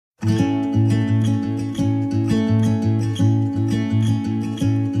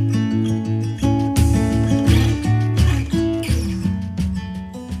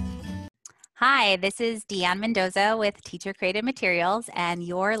Hi, this is Deanne Mendoza with Teacher Created Materials, and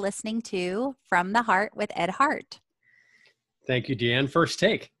you're listening to From the Heart with Ed Hart. Thank you, Deanne. First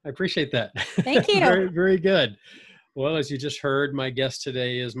take. I appreciate that. Thank you. Very, very good. Well, as you just heard, my guest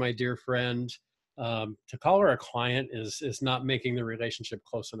today is my dear friend. To call her a client is not making the relationship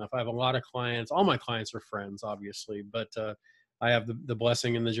close enough. I have a lot of clients. All my clients are friends, obviously, but I have the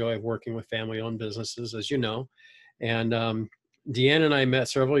blessing and the joy of working with family-owned businesses, as you know. And Deanne and I met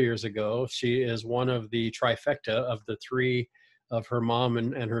several years ago. She is one of the trifecta of the three of her mom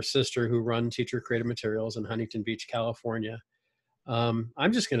and her sister who run Teacher Created Materials in Huntington Beach, California.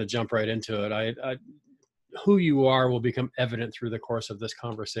 I'm just going to jump right into it. Who you are will become evident through the course of this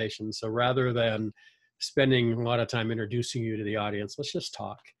conversation. So rather than spending a lot of time introducing you to the audience, let's just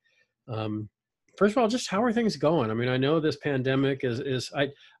talk. First of all, just how are things going? I mean, I know this pandemic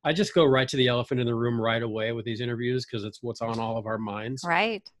I just go right to the elephant in the room right away with these interviews because it's what's on all of our minds.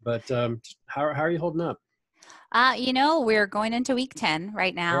 Right. But how are you holding up? We're going into week 10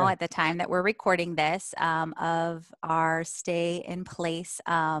 right now Yeah. at the time that we're recording this of our stay in place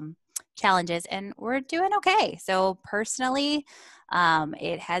challenges, and we're doing okay. So personally,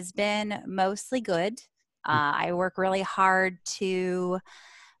 it has been mostly good. I work really hard to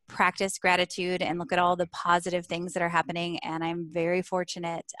practice gratitude and look at all the positive things that are happening, and I'm very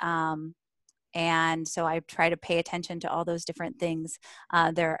fortunate. And so I try to pay attention to all those different things.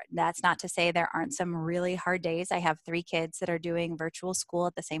 That's not to say there aren't some really hard days. I have 3 kids that are doing virtual school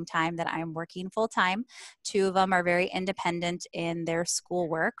at the same time that I'm working full time. 2 of them are very independent in their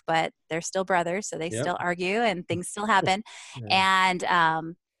schoolwork, but they're still brothers, so they still argue and things still happen. Yeah.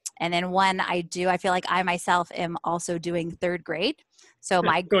 And then one I feel like I myself am also doing 3rd grade. So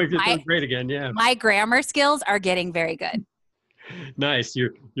going to 3rd grade again. Yeah. My grammar skills are getting very good. Nice.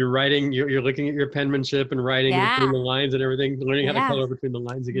 You're writing, you're looking at your penmanship and writing between the lines and everything, learning how to color between the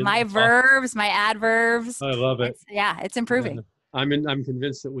lines again. My verbs, my adverbs. I love it. It's improving. I'm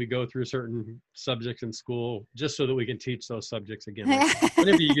convinced that we go through certain subjects in school just so that we can teach those subjects again. Like,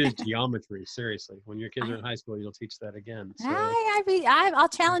 whenever you use geometry, seriously, when your kids are in high school, you'll teach that again. So, I'll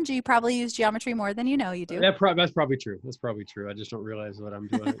challenge you. You probably use geometry more than you know you do. That's probably true. That's probably true. I just don't realize what I'm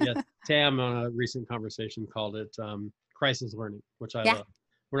doing. Yeah, Tam on a recent conversation called it crisis learning, which I love.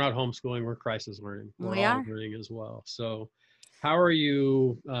 We're not homeschooling, we're crisis learning. We're all learning as well. So how are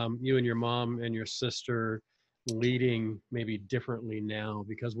you, you and your mom and your sister leading maybe differently now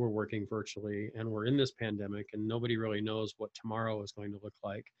because we're working virtually and we're in this pandemic and nobody really knows what tomorrow is going to look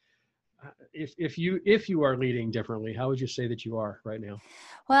like? If you are leading differently, how would you say that you are right now?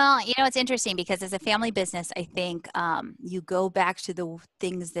 Well, it's interesting because as a family business, I think you go back to the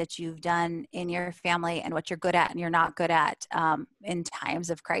things that you've done in your family and what you're good at and you're not good at in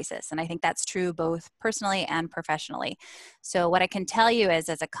times of crisis. And I think that's true both personally and professionally. So what I can tell you is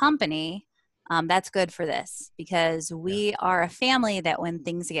as a company, that's good for this because we are a family that when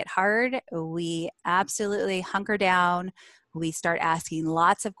things get hard, we absolutely hunker down. We start asking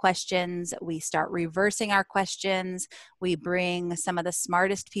lots of questions. We start reversing our questions. We bring some of the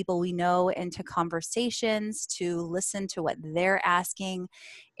smartest people we know into conversations to listen to what they're asking,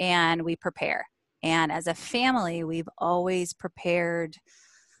 and we prepare. And as a family, we've always prepared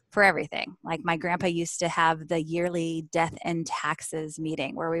for everything. Like my grandpa used to have the yearly death and taxes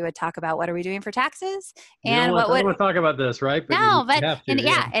meeting where we would talk about what are we doing for taxes and what would I don't want to talk about this, right? But no, but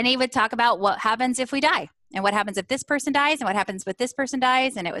and he would talk about what happens if we die. And what happens if this person dies and what happens if this person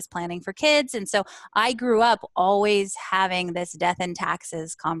dies, and it was planning for kids. And so I grew up always having this death and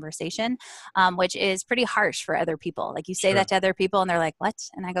taxes conversation, which is pretty harsh for other people. Like you say that to other people and they're like, what?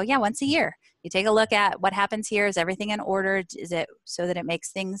 And I go, yeah, once a year. You take a look at what happens here. Is everything in order? Is it so that it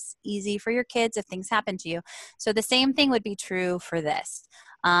makes things easy for your kids if things happen to you? So the same thing would be true for this.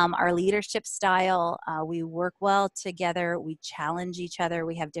 Our leadership style, we work well together. We challenge each other.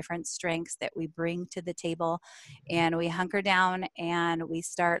 We have different strengths that we bring to the table, and we hunker down and we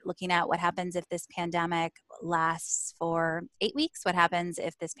start looking at what happens if this pandemic lasts for 8 weeks. What happens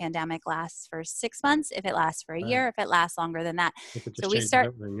if this pandemic lasts for 6 months? If it lasts for a year? If it lasts longer than that? So we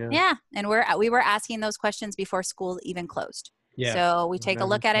start, and we were asking those questions before school even closed. Yeah. So we take a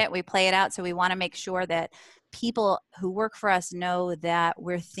look at it, we play it out. So we want to make sure that people who work for us know that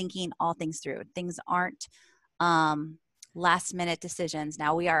we're thinking all things through. Things aren't last minute decisions.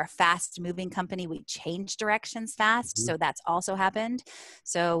 Now we are a fast moving company. We change directions fast. So that's also happened.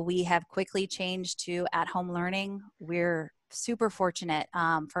 So we have quickly changed to at-home learning. We're super fortunate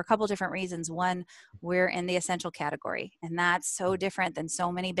for a couple different reasons. One, we're in the essential category, and that's so different than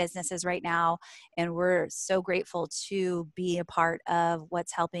so many businesses right now. And we're so grateful to be a part of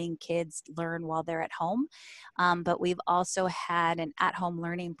what's helping kids learn while they're at home. But we've also had an at-home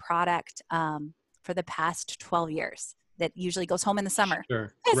learning product for the past 12 years that usually goes home in the summer.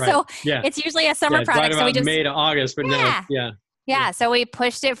 Sure. Right. So Yeah. it's usually a Yeah. summer It's right product. So we about just, May to August, but now, yeah. yeah. Yeah. So we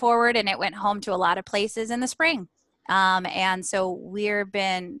pushed it forward and it went home to a lot of places in the spring. And so we're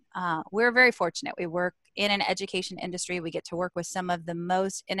very fortunate. We work in an education industry. We get to work with some of the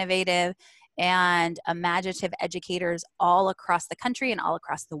most innovative and imaginative educators all across the country and all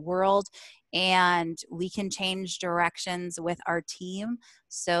across the world. And we can change directions with our team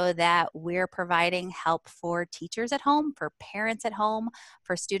so that we're providing help for teachers at home, for parents at home,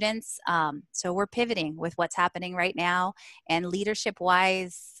 for students. So we're pivoting with what's happening right now. And leadership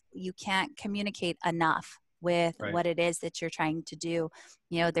wise, you can't communicate enough with Right. what it is that you're trying to do.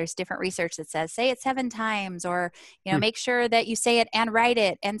 There's different research that says, say it 7 times, or, make sure that you say it and write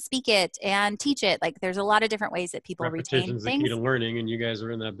it and speak it and teach it. Like there's a lot of different ways that people retain Repetition's the key things. to learning, and you guys are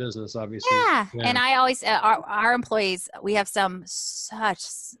in that business, obviously. Yeah. Yeah. And I always, our employees, we have some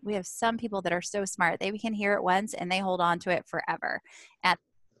people that are so smart. They can hear it once and they hold on to it forever. And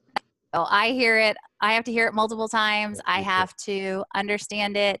so I hear it. I have to hear it multiple times. I have to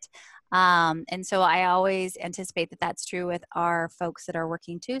understand it. And so I always anticipate that that's true with our folks that are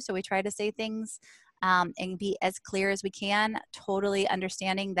working too. So we try to say things and be as clear as we can, totally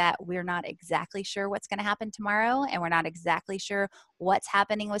understanding that we're not exactly sure what's going to happen tomorrow, and we're not exactly sure what's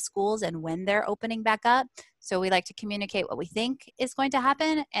happening with schools and when they're opening back up. So we like to communicate what we think is going to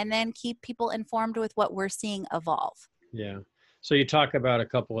happen and then keep people informed with what we're seeing evolve. Yeah. So you talk about a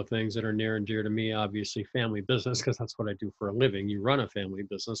couple of things that are near and dear to me, obviously family business, because that's what I do for a living. You run a family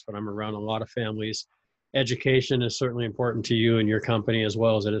business, but I'm around a lot of families. Education is certainly important to you and your company as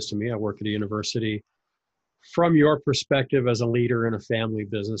well as it is to me. I work at a university. From your perspective as a leader in a family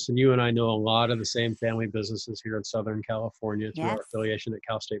business, and you and I know a lot of the same family businesses here in Southern California through our affiliation at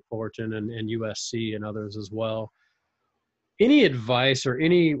Cal State Fullerton and USC and others as well. Any advice or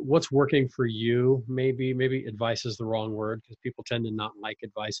what's working for you? Maybe advice is the wrong word because people tend to not like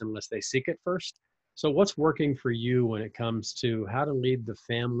advice unless they seek it first. So what's working for you when it comes to how to lead the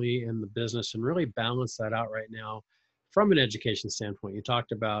family and the business and really balance that out right now from an education standpoint? You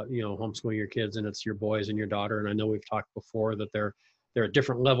talked about, homeschooling your kids, and it's your boys and your daughter. And I know we've talked before that they're at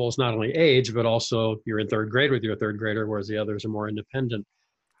different levels, not only age, but also you're in 3rd grade with your 3rd grader, whereas the others are more independent.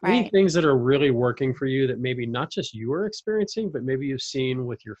 Any things that are really working for you that maybe not just you are experiencing, but maybe you've seen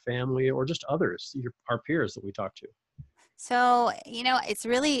with your family or just others, our peers that we talk to? So, it's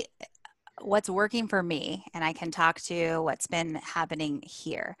really what's working for me, and I can talk to what's been happening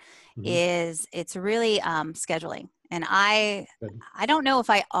here, is it's really scheduling. And I don't know if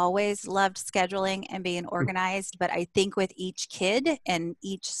I always loved scheduling and being organized, but I think with each kid and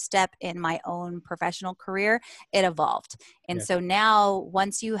each step in my own professional career, it evolved. And so now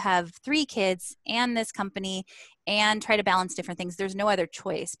once you have 3 kids and this company and try to balance different things, there's no other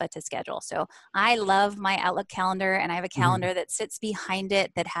choice but to schedule. So I love my Outlook calendar, and I have a calendar that sits behind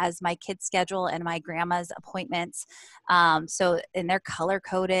it that has my kids' schedule and my grandma's appointments. And they're color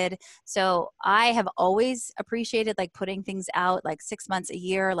coded. So I have always appreciated like putting things out like 6 months a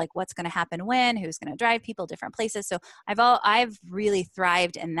year, like what's going to happen when, who's going to drive people different places. So I've really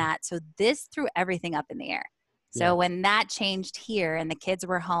thrived in that. So this threw everything up in the air. So when that changed here and the kids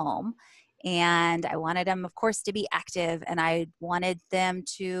were home, and I wanted them, of course, to be active, and I wanted them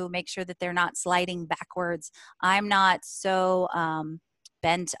to make sure that they're not sliding backwards. I'm not so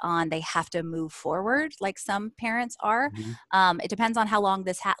bent on they have to move forward like some parents are. It depends on how long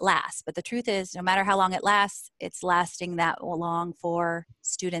this lasts. But the truth is, no matter how long it lasts, it's lasting that long for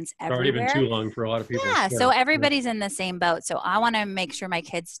students everywhere. It's already been too long for a lot of people. Yeah, so everybody's in the same boat. So I want to make sure my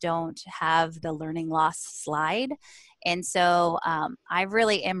kids don't have the learning loss slide. And so I've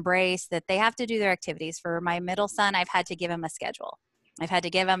really embraced that they have to do their activities. For my middle son, I've had to give him a schedule. I've had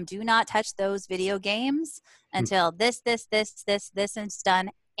to give him, do not touch those video games until this is done.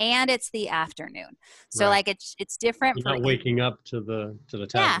 And it's the afternoon. So like it's different. You're not waking up to the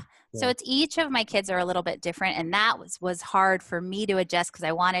time. Yeah. So it's each of my kids are a little bit different. And that was hard for me to adjust because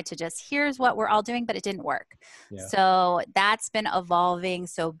I wanted to just, here's what we're all doing, but it didn't work. So that's been evolving.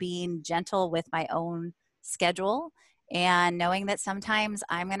 So being gentle with my own schedule and knowing that sometimes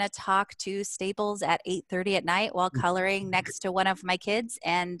I'm going to talk to Staples at 8:30 at night while coloring next to one of my kids,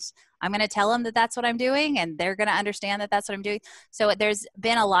 and I'm going to tell them that that's what I'm doing, and they're going to understand that that's what I'm doing. So there's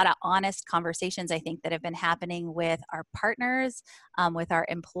been a lot of honest conversations, I think, that have been happening with our partners, with our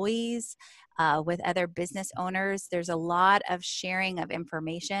employees, with other business owners. There's a lot of sharing of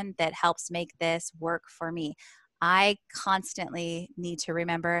information that helps make this work for me. I constantly need to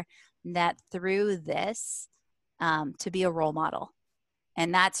remember that through this, to be a role model.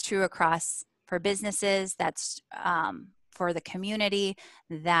 And that's true across for businesses. That's for the community,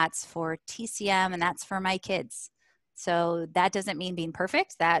 that's for TCM, and that's for my kids. So that doesn't mean being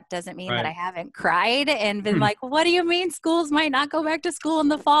perfect. That doesn't mean that I Right. haven't cried and been like, what do you mean schools might not go back to school in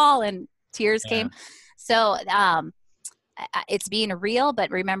the fall? And tears Yeah. came. So it's being real, but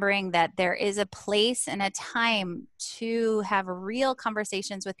remembering that there is a place and a time to have real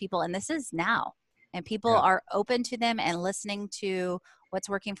conversations with people. And this is now. And people Yeah. are open to them and listening to what's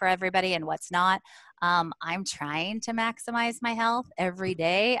working for everybody and what's not. I'm trying to maximize my health every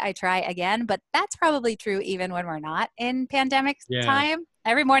day. I try again, but that's probably true even when we're not in pandemic Yeah. time.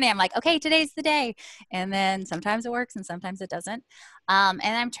 Every morning I'm like, okay, today's the day. And then sometimes it works and sometimes it doesn't. And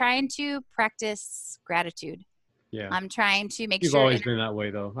I'm trying to practice gratitude. Yeah. I'm trying to make You've sure. always been that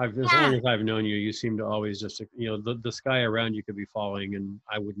way, though. As long Yeah, as I've known you, you seem to always just, the sky around you could be falling, and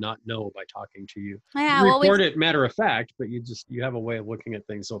I would not know by talking to you. You yeah. Well, report it matter of fact, but you have a way of looking at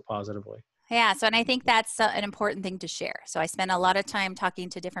things so positively. yeah. So, and I think that's an important thing to share. So I spend a lot of time talking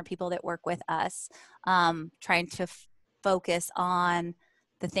to different people that work with us, trying to focus on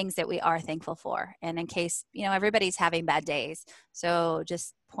the things that we are thankful for. And in case, everybody's having bad days. So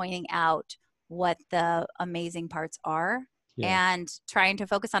just pointing out what the amazing parts are Yeah. and trying to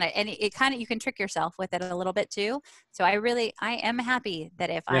focus on it. And it kind of, you can trick yourself with it a little bit too. So I am happy that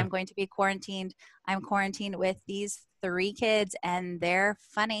if Yeah. I'm going to be quarantined, I'm quarantined with these 3 kids and they're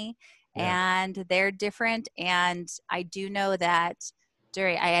funny Yeah. and they're different. And I do know that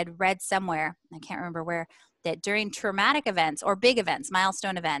I had read somewhere, I can't remember where, that during traumatic events or big events,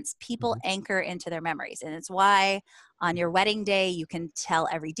 milestone events, people Mhm. anchor into their memories. And it's why on your wedding day, you can tell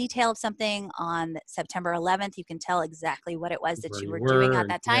every detail of something. On September 11th, you can tell exactly what it was that Where you you were doing were, at and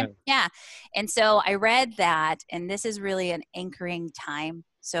that yeah. time. Yeah. And so I read that, and this is really an anchoring time.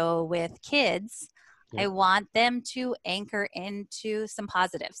 So with kids, Yeah. I want them to anchor into some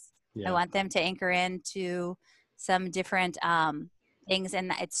positives. I Yeah. want them to anchor into some different things.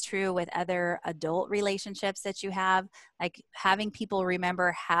 And it's true with other adult relationships that you have, like having people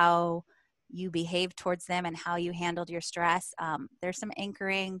remember how you behaved towards them and how you handled your stress. There's some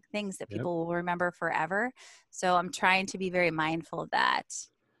anchoring things that Yep. people will remember forever. So I'm trying to be very mindful of that,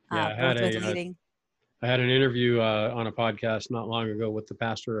 Yeah. both with leading. I had an interview on a podcast not long ago with the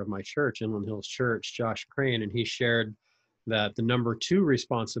pastor of my church, Inland Hills Church, Josh Crane, and he shared that the number 2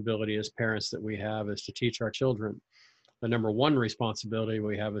 responsibility as parents that we have is to teach our children. The number 1 responsibility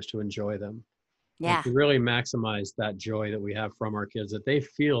we have is to enjoy them and Yeah. to really maximize that joy that we have from our kids, that they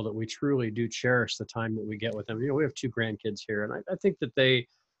feel that we truly do cherish the time that we get with them. We have 2 grandkids here, and I think that they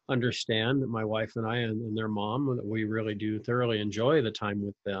understand, that my wife and I and their mom, that we really do thoroughly enjoy the time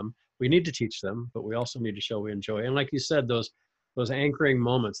with them. We need to teach them, but we also need to show we enjoy. And like you said, those anchoring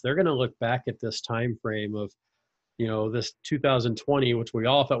moments, they're going to look back at this time frame of, this 2020, which we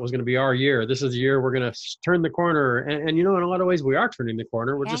all thought was going to be our year. This is the year we're going to turn the corner. And in a lot of ways, we are turning the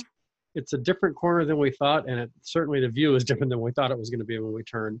corner. Yeah. It's a different corner than we thought. And certainly the view is different than we thought it was going to be when we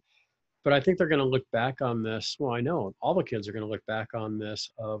turned. But I think they're going to look back on this. Well, I know all the kids are going to look back on this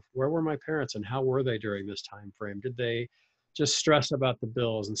of where were my parents and how were they during this time frame? Did they just stress about the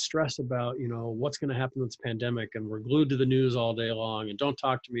bills and stress about, what's going to happen with this pandemic, and we're glued to the news all day long and don't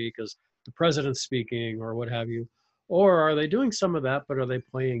talk to me because the president's speaking or what have you? Or are they doing some of that, but are they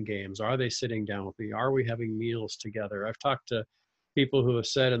playing games? Are they sitting down with me? Are we having meals together? I've talked to people who have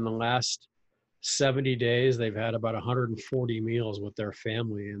said in the last 70 days they've had about 140 meals with their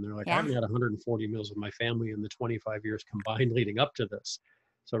family, and they're like, I Yeah. haven't had 140 meals with my family in the 25 years combined leading up to this.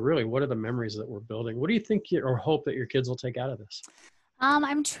 So really, what are the memories that we're building? What do you think or hope that your kids will take out of this?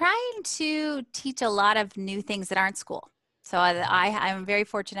 I'm trying to teach a lot of new things that aren't school. So I'm very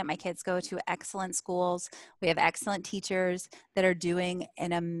fortunate. My kids go to excellent schools. We have excellent teachers that are doing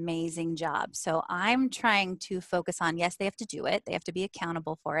an amazing job. So I'm trying to focus on, yes, they have to do it. They have to be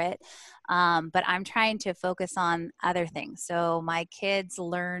accountable for it. But I'm trying to focus on other things. So my kids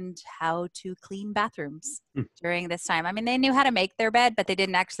learned how to clean bathrooms Hmm. during this time. I mean, they knew how to make their bed, but they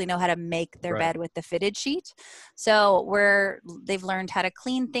didn't actually know how to make their Right. bed with the fitted sheet. So they've learned how to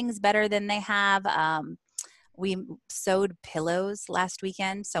clean things better than they have. We sewed pillows last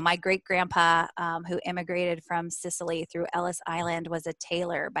weekend. So my great grandpa, who immigrated from Sicily through Ellis Island, was a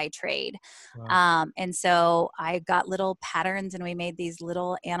tailor by trade. Wow. And so I got little patterns and we made these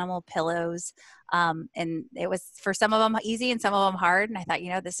little animal pillows. And it was for some of them easy and some of them hard. And I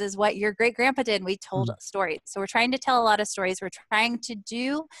thought, this is what your great grandpa did. And we told Hmm. stories. So we're trying to tell a lot of stories. We're trying to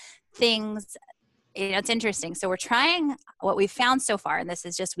do things it's interesting. So we're trying what we've found so far, and this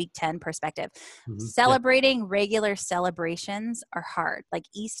is just week 10 perspective. Yeah. Celebrating regular celebrations are hard. Like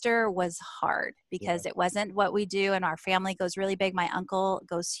Easter was hard Yeah. because it wasn't what we do, and our family goes really big. My uncle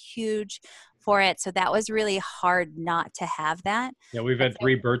goes huge for it. So that was really hard not to have that. Yeah. We've And had so,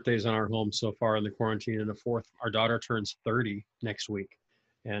 3 birthdays in our home so far in the quarantine, and a fourth. Our daughter turns 30 next week,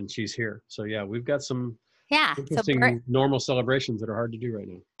 and she's here. So yeah, we've got some yeah. So interesting normal celebrations that are hard to do right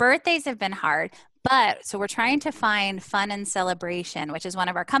now. birthdays have been hard, but so we're trying to find fun and celebration, which is one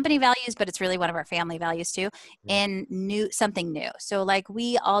of our company values, but it's really one of our family values too, Yeah. in something new. So like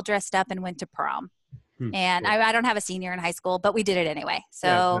we all dressed up and went to prom. And Cool. I don't have a senior in high school, but we did it anyway. Yeah.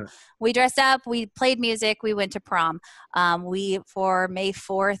 So Yeah. we dressed up, we played music, we went to prom. We, for May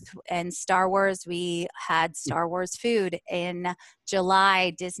 4th and Star Wars, we had Star Wars food. In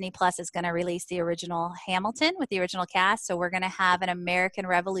July, Disney Plus is going to release the original Hamilton with the original cast. So we're going to have an American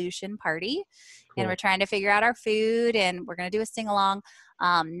Revolution party. And we're Cool. trying to figure out our food, and we're going to do a sing along.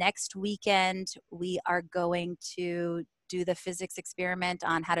 Next weekend, we are going to do the physics experiment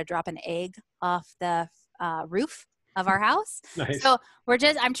on how to drop an egg off the roof of our house. Nice. So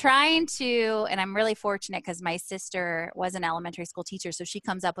I'm trying to, and I'm really fortunate because my sister was an elementary school teacher. So she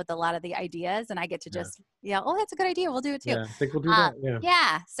comes up with a lot of the ideas, and I get to just, oh, that's a good idea. We'll do it too. Yeah. I think we'll do that. Yeah.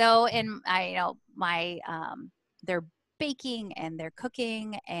 Yeah. So, they're baking and they're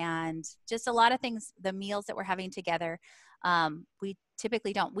cooking and just a lot of things, the meals that we're having together. We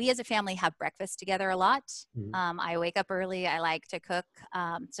typically don't. We as a family have breakfast together a lot. I wake up early. I like to cook.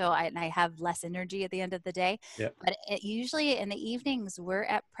 I have less energy at the end of the day. Yep. But usually in the evenings, we're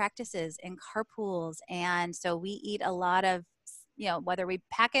at practices and carpools. And so we eat a lot of, whether we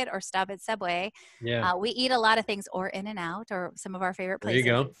pack it or stop at Subway, Yeah. we eat a lot of things, or In-N-Out, or some of our favorite There you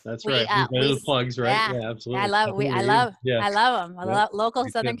places. go. That's right. We've been the plugs, right? Yeah, Yeah, absolutely. I love Yeah. them. I Yep. love local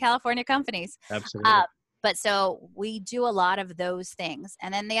Me Southern too. California companies. Absolutely. But so we do a lot of those things.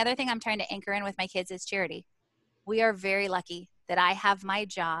 And then the other thing I'm trying to anchor in with my kids is charity. We are very lucky that I have my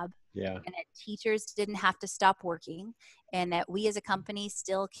job, Yeah. and that teachers didn't have to stop working, and that we as a company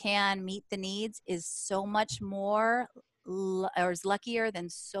still can meet the needs is so much more or is luckier than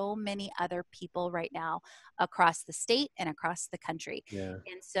so many other people right now across the state and across the country. Yeah.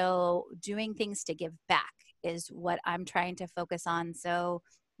 And so doing things to give back is what I'm trying to focus on. So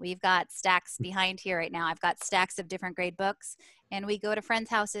we've got stacks behind here right now. I've got stacks of different grade books, and we go to friends'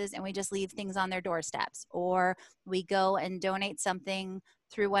 houses and we just leave things on their doorsteps, or we go and donate something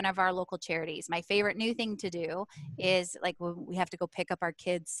through one of our local charities. My favorite new thing to do is like when we have to go pick up our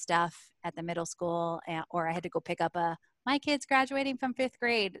kids' stuff at the middle school, or I had to go pick up my kid's graduating from 5th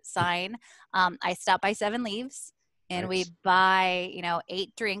grade sign. I stop by Seven Leaves. And Nice. we buy,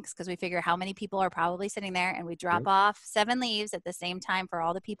 8 drinks because we figure how many people are probably sitting there, and we drop off 7 leaves at the same time for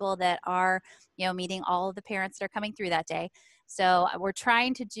all the people that are, meeting all of the parents that are coming through that day. So we're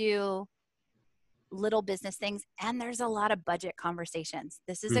trying to do little business things, and there's a lot of budget conversations.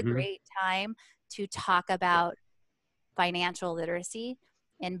 This is a great time to talk about financial literacy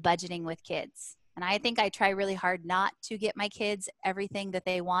and budgeting with kids. And I think I try really hard not to get my kids everything that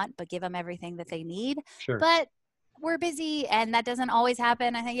they want, but give them everything that they need. Sure. But we're busy, and that doesn't always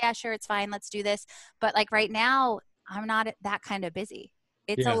happen. I think, yeah, sure, it's fine. Let's do this. But like right now, I'm not that kind of busy.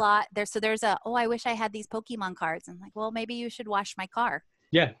 It's a lot there. So there's I wish I had these Pokemon cards. I'm like, well, maybe you should wash my car.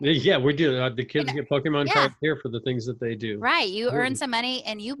 Yeah. Yeah. We do. The kids get Pokemon cards here for the things that they do. Right. You earn some money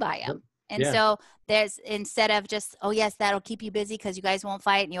and you buy them. And Yeah. so there's, instead of just, oh yes, that'll keep you busy because you guys won't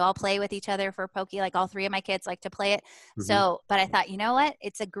fight and you all play with each other for Poke, like all 3 of my kids like to play it. So, but I thought, you know what?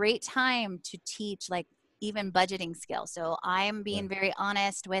 It's a great time to teach like even budgeting skills. So I'm being very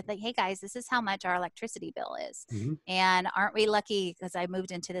honest with like, hey guys, this is how much our electricity bill is. And aren't we lucky, because I moved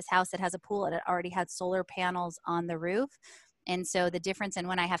into this house that has a pool and it already had solar panels on the roof. And so the difference in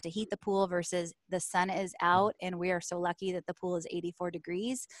when I have to heat the pool versus the sun is out, and we are so lucky that the pool is 84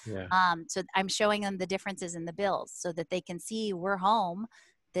 degrees. So I'm showing them the differences in the bills so that they can see we're home.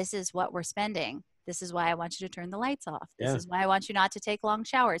 This is what we're spending. This is why I want you to turn the lights off. This is why I want you not to take long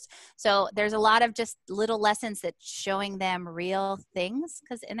showers. So there's a lot of just little lessons that showing them real things,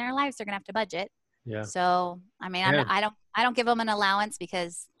 because in their lives they're going to have to budget. Yeah. So, I mean, I don't give them an allowance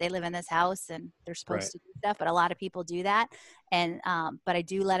because they live in this house and they're supposed to do stuff, but a lot of people do that. And, but I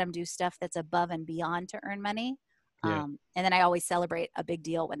do let them do stuff that's above and beyond to earn money. And then I always celebrate a big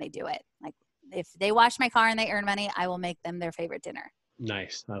deal when they do it. Like if they wash my car and they earn money, I will make them their favorite dinner.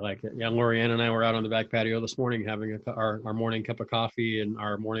 Nice. I like it. Yeah. Lorianne and I were out on the back patio this morning having our morning cup of coffee and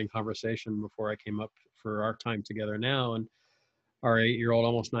our morning conversation before I came up for our time together now. And our 8-year-old,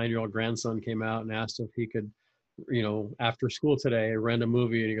 almost 9-year-old grandson came out and asked if he could after school today, rent a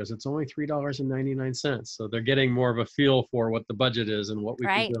movie, and he goes, it's only $3.99. So they're getting more of a feel for what the budget is and what we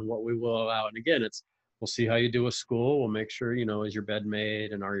can Right. do and what we will allow. And again, we'll see how you do with school. We'll make sure, is your bed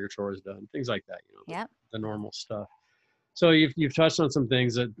made and are your chores done? Things like that, Yep. the normal stuff. So you've touched on some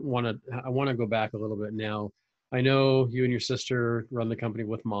things that I want to go back a little bit now. I know you and your sister run the company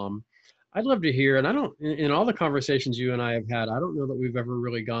with mom. I'd love to hear, and in all the conversations you and I have had, I don't know that we've ever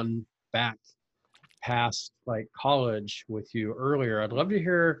really gone back past like college with you earlier. I'd love to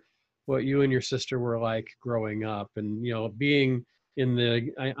hear what you and your sister were like growing up, and being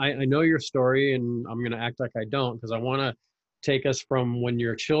in I know your story, and I'm going to act like I don't, because I want to take us from when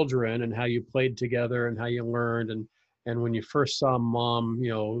you're children and how you played together and how you learned, and when you first saw mom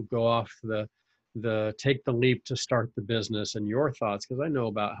go off the take the leap to start the business, and your thoughts, because I know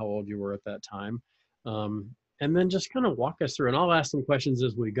about how old you were at that time. And then just kind of walk us through, and I'll ask some questions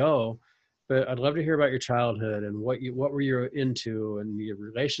as we go. But I'd love to hear about your childhood and what were you into, and your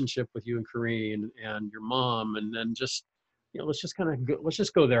relationship with you and Corrine and your mom, and then just let's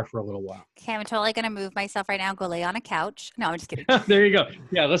just go there for a little while. Okay, I'm totally gonna move myself right now. Go lay on a couch. No, I'm just kidding. There you go.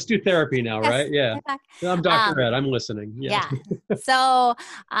 Yeah, let's do therapy now, Yes, right? Yeah, I'm Dr. Ed. I'm listening. Yeah. So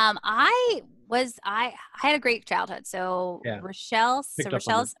I had a great childhood. So Yeah. Rochelle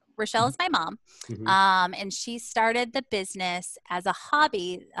is my mom. Mm-hmm. And she started the business as a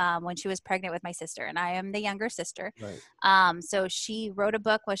hobby when she was pregnant with my sister, and I am the younger sister. Right. So she wrote a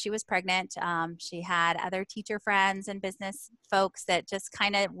book while she was pregnant. She had other teacher friends and business folks that just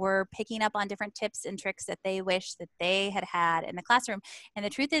kind of were picking up on different tips and tricks that they wish that they had had in the classroom. And the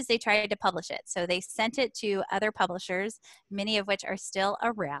truth is, they tried to publish it. So they sent it to other publishers, many of which are still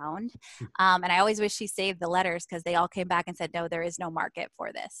around. And I always wish she saved the letters, because they all came back and said, no, there is no market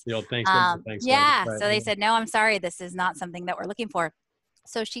for this. Thanks. Yeah. Right. So they said, no, I'm sorry, this is not something that we're looking for.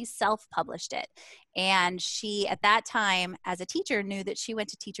 So she self-published it. And she, at that time, as a teacher, knew that she went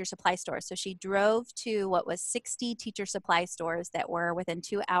to teacher supply stores. So she drove to what was 60 teacher supply stores that were within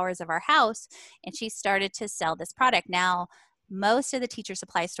 2 hours of our house, and she started to sell this product. Now, most of the teacher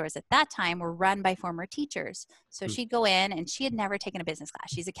supply stores at that time were run by former teachers. So she'd go in, and she had never taken a business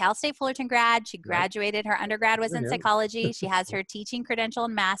class. She's a Cal State Fullerton grad. She graduated. Her undergrad was in psychology. She has her teaching credential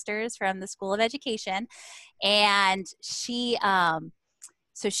and master's from the School of Education. And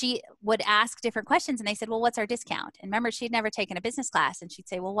so she would ask different questions, and they said, well, what's our discount? And remember, she'd never taken a business class, and she'd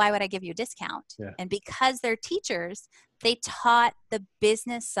say, well, why would I give you a discount? Yeah. And because they're teachers, they taught the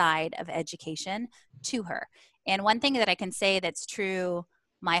business side of education to her. And one thing that I can say that's true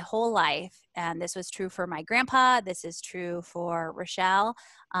my whole life, and this was true for my grandpa, this is true for Rochelle,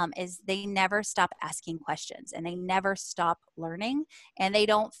 is they never stop asking questions, and they never stop learning, and they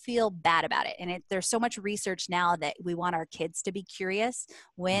don't feel bad about it. And there's so much research now that we want our kids to be curious.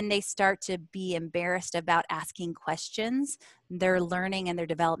 When they start to be embarrassed about asking questions, their learning and their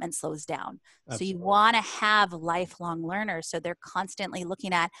development slows down. Absolutely. So you want to have lifelong learners, so they're constantly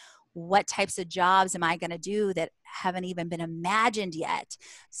looking at, what types of jobs am I going to do that haven't even been imagined yet?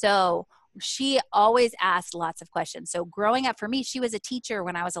 So she always asked lots of questions. So growing up for me, she was a teacher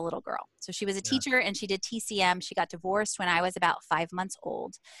when I was a little girl. So she was a teacher, and she did TCM. She got divorced when I was about 5 months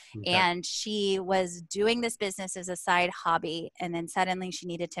old. Okay. And she was doing this business as a side hobby. And then suddenly she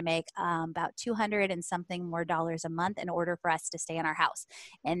needed to make about $200 and something more a month in order for us to stay in our house.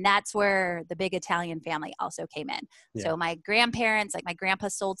 And that's where the big Italian family also came in. Yeah. So my grandparents, like my grandpa,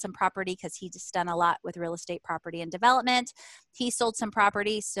 sold some property because he just done a lot with real estate, property, and development. He sold some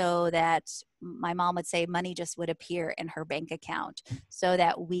property so that my mom would say money just would appear in her bank account so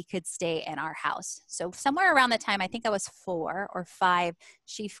that we could stay in our house. So somewhere around the time, I think I was 4 or 5,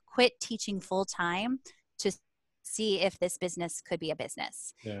 she quit teaching full time to see if this business could be a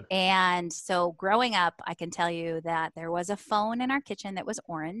business. Yeah. And so growing up, I can tell you that there was a phone in our kitchen that was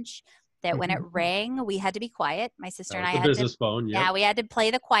orange, that when it rang, we had to be quiet. My sister and I had business phone. Yep. Yeah, we had to play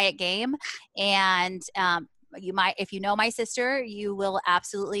the quiet game. And you might, if you know my sister, you will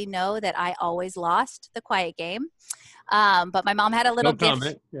absolutely know that I always lost the quiet game. But my mom had a little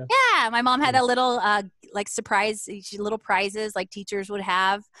gift. Yeah, my mom had a little like surprise, little prizes like teachers would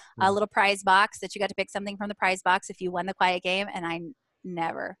have, a little prize box that you got to pick something from the prize box if you won the quiet game. And I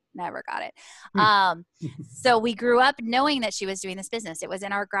never got it. So we grew up knowing that she was doing this business. It was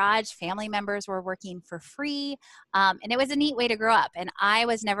in our garage. Family members were working for free. And it was a neat way to grow up. And I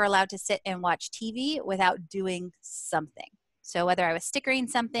was never allowed to sit and watch TV without doing something. So whether I was stickering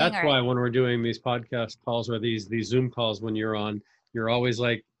something. That's why when we're doing these podcast calls or these Zoom calls, when you're on, you're always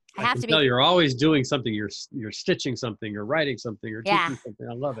like, you're always doing something. You're stitching something, you're writing something, you're teaching something.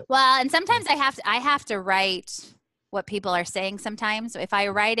 I love it. Well, and sometimes I have to write what people are saying sometimes. If I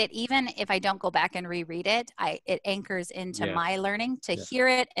write it, even if I don't go back and reread it, it anchors into Yeah. my learning to Yeah. hear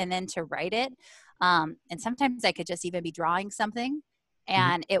it and then to write it. And sometimes I could just even be drawing something, Mhm.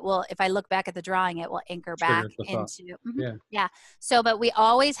 and it will, if I look back at the drawing, it will anchor back Trigger the thought. into, Yeah. yeah. So, but we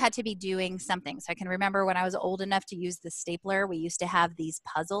always had to be doing something. So I can remember when I was old enough to use the stapler, we used to have these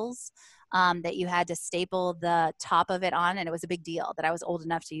puzzles that you had to staple the top of it on. And it was a big deal that I was old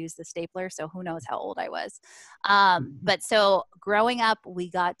enough to use the stapler. So who knows how old I was. Mhm. But so growing up, we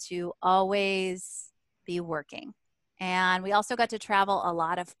got to always be working. And we also got to travel a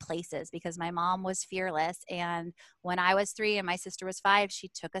lot of places because my mom was fearless. And when I was 3 and my sister was 5, she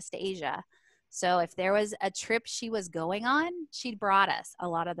took us to Asia. So if there was a trip she was going on, she'd brought us a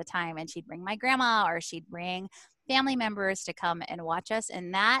lot of the time, and she'd bring my grandma or she'd bring family members to come and watch us.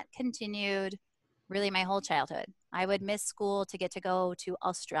 And that continued really my whole childhood. I would miss school to get to go to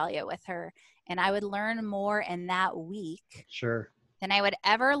Australia with her, and I would learn more in that week Sure. than I would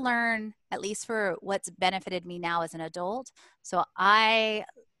ever learn, at least for what's benefited me now as an adult. So I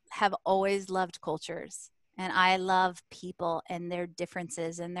have always loved cultures, and I love people and their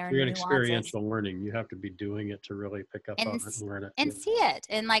differences and their You're an nuances, experiential learning. You have to be doing it to really pick up on and it and learn it. and Yeah. see it.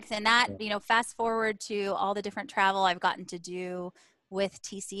 And like, and that, Yeah. fast forward to all the different travel I've gotten to do with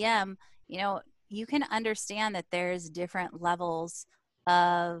TCM, you can understand that there's different levels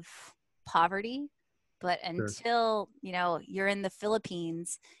of poverty, but Sure. until, you're in the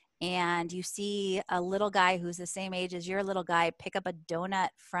Philippines and you see a little guy who's the same age as your little guy pick up a donut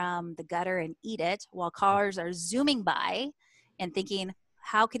from the gutter and eat it while cars are zooming by, and thinking,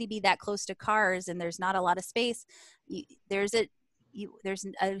 how could he be that close to cars and there's not a lot of space? you, there's a there's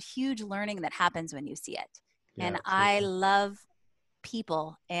a huge learning that happens when you see it. Yeah, And I absolutely. love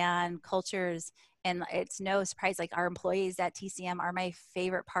people and cultures, and it's no surprise, like, our employees at TCM are my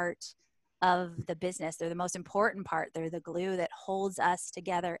favorite part of the business. They're the most important part. They're the glue that holds us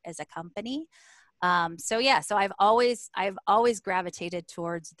together as a company. So yeah, so I've always gravitated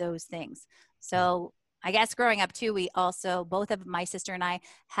towards those things. Yeah. So I guess growing up too, we also, both of my sister and I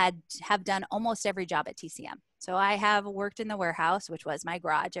have done almost every job at TCM. So I have worked in the warehouse, which was my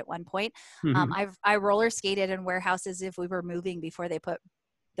garage at one point. Mhm. I roller skated in warehouses if we were moving before they put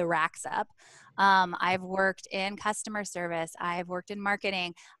the racks up. I've worked in customer service. I've worked in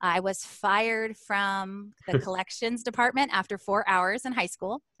marketing. I was fired from the collections department after 4 hours in high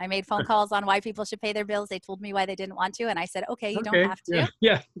school. I made phone calls on why people should pay their bills. They told me why they didn't want to, and I said, okay, you don't Okay. have Yeah. to.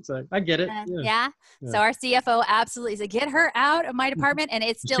 Yeah. It's like, I get it. Yeah. Yeah. Yeah. So our CFO absolutely said, get her out of my department. And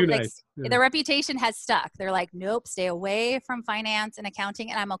it's It's still too like, nice. Yeah. the reputation has stuck. They're like, nope, stay away from finance and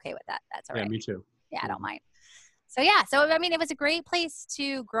accounting. And I'm okay with that. That's all Yeah. right. Me too. Yeah, I Yeah. don't mind. So yeah, so I mean, it was a great place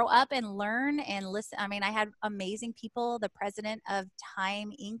to grow up and learn and listen. I mean, I had amazing people. The president of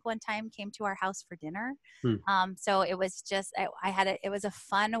Time Inc. one time came to our house for dinner. Hmm. So it was just, it was a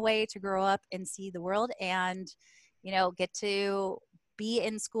fun way to grow up and see the world, and, get to be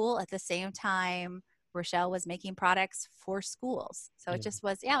in school at the same time Rochelle was making products for schools. So it Yeah. just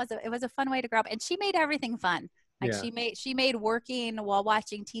was, yeah, it was a fun way to grow up, and she made everything fun. Like, Yeah. she made working while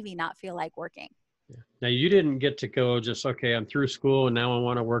watching TV not feel like working. Yeah. Now you didn't get to go just, okay, I'm through school and now I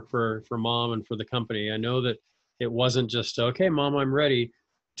want to work for mom and for the company. I know that it wasn't just, okay, mom, I'm ready.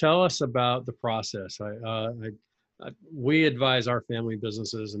 Tell us about the process. We advise our family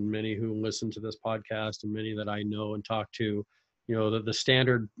businesses, and many who listen to this podcast and many that I know and talk to, the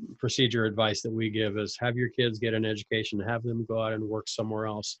standard procedure advice that we give is have your kids get an education, have them go out and work somewhere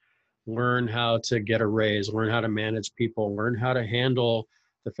else, learn how to get a raise, learn how to manage people, learn how to handle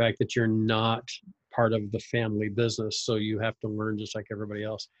the fact that you're not part of the family business. So you have to learn just like everybody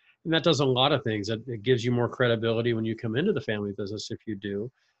else. And that does a lot of things. It gives you more credibility when you come into the family business. If you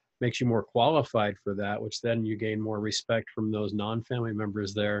do, makes you more qualified for that, which then you gain more respect from those non-family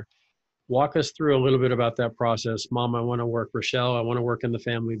members there. Walk us through a little bit about that process. Mom, I want to work. Rochelle, I want to work in the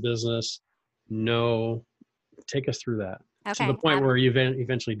family business. No, take us through that to the Okay. point where you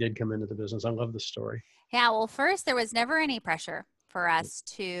eventually did come into the business. I love the story. Yeah, well, first, there was never any pressure for us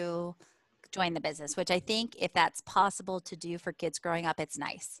to join the business, which I think if that's possible to do for kids growing up, it's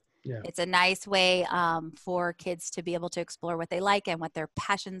nice. Yeah. It's a nice way for kids to be able to explore what they like and what their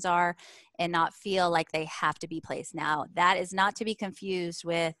passions are, and not feel like they have to be placed. Now, that is not to be confused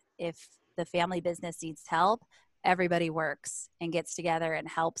with if the family business needs help, everybody works and gets together and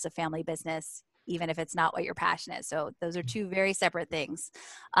helps a family business, even if it's not what your passion is. So those are two very separate things.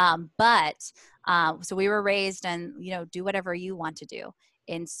 So we were raised and, do whatever you want to do.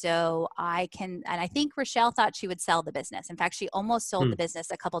 And so and I think Rochelle thought she would sell the business. In fact, she almost sold Hmm. the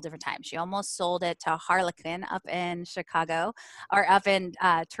business a couple different times. She almost sold it to Harlequin up in Chicago, or up in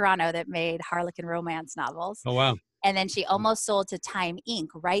Toronto, that made Harlequin romance novels. Oh, wow. And then she almost sold to Time Inc.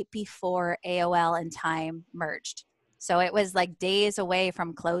 right before AOL and Time merged. So it was like days away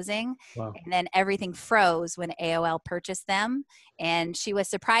from closing. Wow. And then everything froze when AOL purchased them. And she was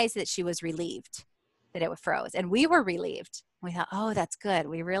surprised that she was relieved that it froze. And we were relieved. We thought, oh, that's good.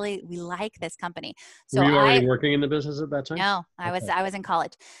 We like this company. Were So you already working in the business at that time? no, Okay. I was in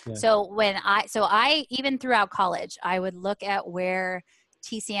college. Yeah. So I even throughout college, I would look at where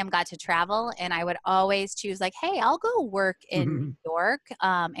TCM got to travel, and I would always choose like, hey, I'll go work in New York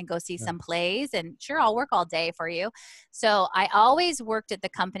and go see some plays, and sure, I'll work all day for you. So I always worked at the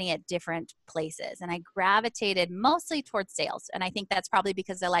company at different places, and I gravitated mostly towards sales. And I think that's probably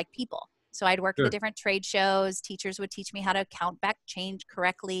because I like people. So I'd work at the different trade shows. Teachers would teach me how to count back change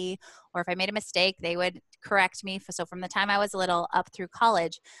correctly, or if I made a mistake, they would correct me. So from the time I was little up through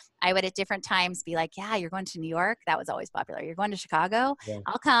college, I would at different times be like, yeah, you're going to New York. That was always popular. You're going to Chicago. Yeah.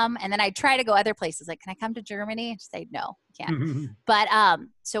 I'll come. And then I'd try to go other places. Like, can I come to Germany? And she'd say, no, can't. But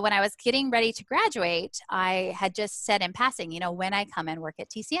so when I was getting ready to graduate, I had just said in passing, when I come and work at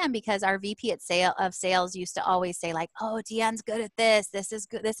TCM, because our VP of sales used to always say like, oh, Deanne's good at this. This is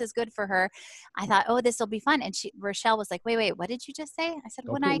good. This is good for her. I thought, oh, this will be fun. And Rochelle was like, wait, what did you just say? I said,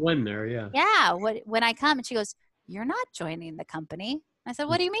 when there, yeah. Yeah. When I come, and she goes, you're not joining the company. I said,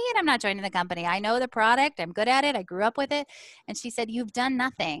 what do you mean I'm not joining the company? I know the product. I'm good at it. I grew up with it. And she said, you've done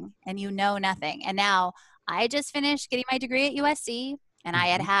nothing and you know nothing. And now I just finished getting my degree at USC, and I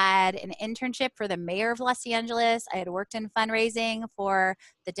had an internship for the mayor of Los Angeles. I had worked in fundraising for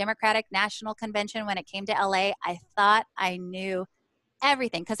the Democratic National Convention when it came to LA. I thought I knew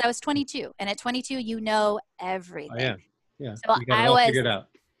everything because I was 22. And at 22, you know everything. Oh, yeah. So you got it all figured out.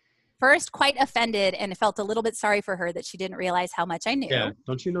 First quite offended and felt a little bit sorry for her that she didn't realize how much I knew. Yeah.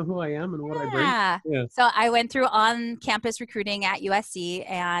 Don't you know who I am and what I bring? Yeah. So I went through on-campus recruiting at USC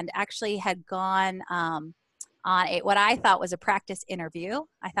and actually had gone on what I thought was a practice interview.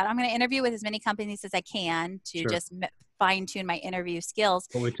 I thought I'm going to interview with as many companies as I can to just fine-tune my interview skills.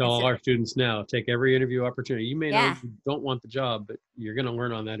 What we tell all our students now, take every interview opportunity. You may know you don't want the job, but you're going to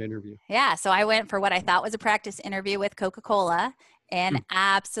learn on that interview. Yeah. So I went for what I thought was a practice interview with Coca-Cola and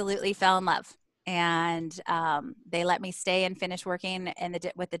absolutely fell in love. And they let me stay and finish working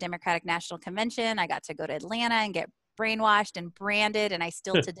with the Democratic National Convention. I got to go to Atlanta and get brainwashed and branded, and I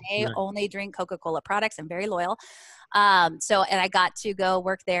still today only drink Coca-Cola products. I'm very loyal. And I got to go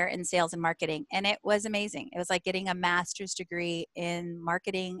work there in sales and marketing, and it was amazing. It was like getting a master's degree in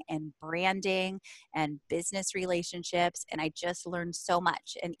marketing and branding and business relationships, and I just learned so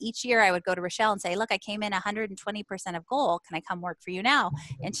much. And each year I would go to Rochelle and say, look, I came in 120% of goal. Can I come work for you now?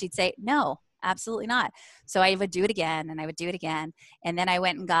 And she'd say, no. Absolutely not. So I would do it again and I would do it again. And then I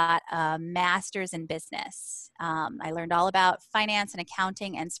went and got a master's in business. I learned all about finance and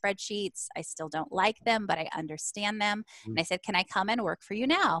accounting and spreadsheets. I still don't like them, but I understand them. And I said, can I come and work for you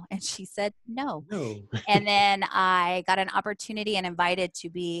now? And she said, no. And then I got an opportunity and invited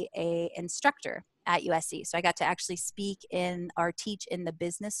to be an instructor at USC. So I got to actually speak or teach in the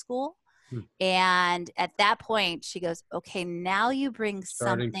business school. And at that point, she goes, okay, now you bring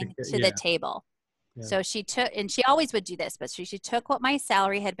something to the table. Yeah. So she took, and she always would do this, but she took what my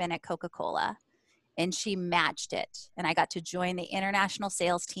salary had been at Coca-Cola and she matched it. And I got to join the international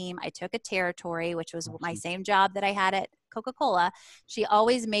sales team. I took a territory, which was my same job that I had at Coca-Cola. She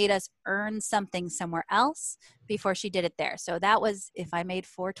always made us earn something somewhere else before she did it there. So that was if I made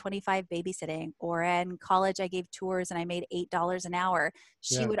 $4.25 babysitting, or in college I gave tours and I made $8 an hour,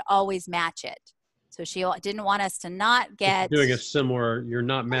 she would always match it. So she didn't want us to not get doing a similar. You're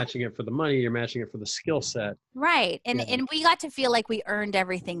not matching it for the money. You're matching it for the skill set. Right. And we got to feel like we earned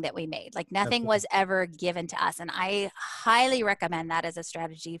everything that we made. Like nothing was ever given to us. And I highly recommend that as a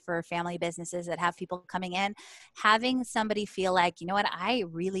strategy for family businesses that have people coming in, having somebody feel like, you know what, I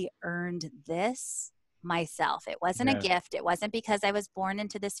really earned this myself. It wasn't a gift. It wasn't because I was born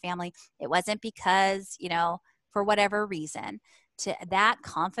into this family. It wasn't because, for whatever reason. That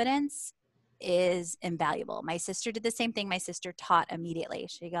confidence is invaluable. My sister did the same thing. My sister taught immediately.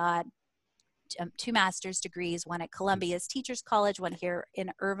 She got 2 master's degrees, one at Columbia's Teachers College, one here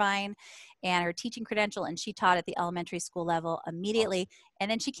in Irvine, and her teaching credential, and she taught at the elementary school level immediately. And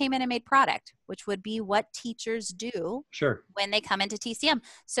then she came in and made product, which would be what teachers do when they come into TCM.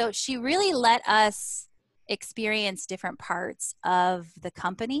 So she really let us experience different parts of the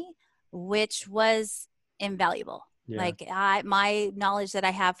company, which was invaluable. Yeah. Like my knowledge that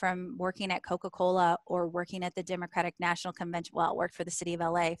I have from working at Coca-Cola or working at the Democratic National Convention, well, I worked for the city of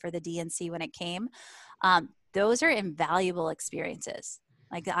LA for the DNC when it came. Those are invaluable experiences.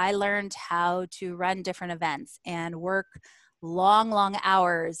 Like I learned how to run different events and work long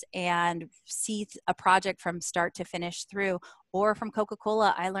hours and see a project from start to finish through. Or from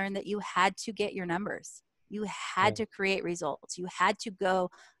Coca-Cola, I learned that you had to get your numbers. You had to create results. You had to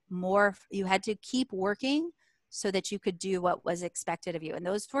go more, you had to keep working so that you could do what was expected of you. And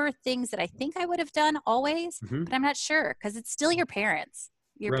those were things that I think I would have done always, Mm-hmm. but I'm not sure, because it's still your parents.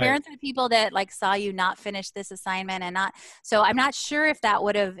 Your Right. parents are the people that like saw you not finish this assignment and not. So I'm not sure if that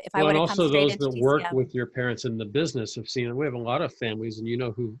would have, if I Well, would and have come also straight those into that work TCM. with your parents in the business have seen it. We have a lot of families, and you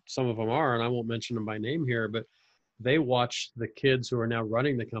know who some of them are, and I won't mention them by name here, but they watch the kids who are now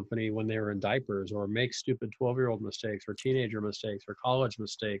running the company when they were in diapers, or make stupid 12-year-old mistakes or teenager mistakes or college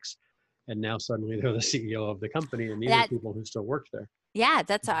mistakes. And now suddenly they're the CEO of the company, and these are That people who still work there. Yeah,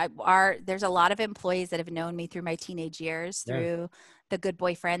 that's there's a lot of employees that have known me through my teenage years, Yeah. through the good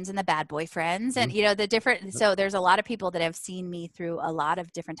boyfriends and the bad boyfriends, and Mhm. the different. So there's a lot of people that have seen me through a lot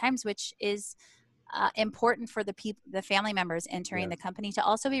of different times, which is important for the family members entering Yeah. the company to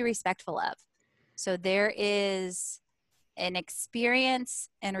also be respectful of. So there is an experience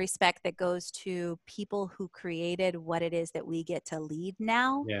and respect that goes to people who created what it is that we get to lead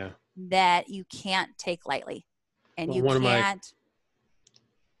now, Yeah. that you can't take lightly, and Well, you one of my, can't.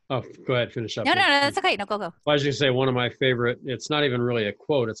 oh, go ahead, finish up. No, that's okay. No, go. Well, I was going to say, one of my favorite, it's not even really a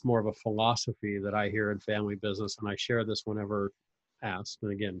quote, it's more of a philosophy that I hear in family business. And I share this whenever asked.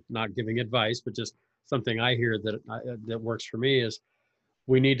 And again, not giving advice, but just something I hear that works for me is,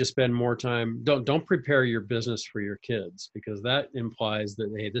 we need to spend more time. Don't prepare your business for your kids, because that implies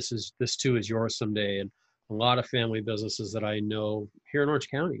that, hey, this too is yours someday. And a lot of family businesses that I know here in Orange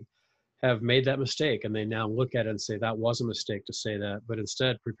County have made that mistake, and they now look at it and say that was a mistake to say that, but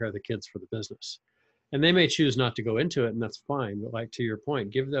instead prepare the kids for the business. And they may choose not to go into it, and that's fine. But like, to your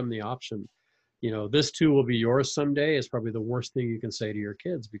point, give them the option. This too will be yours someday is probably the worst thing you can say to your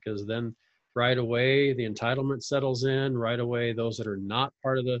kids, because then right away the entitlement settles in. Right away, those that are not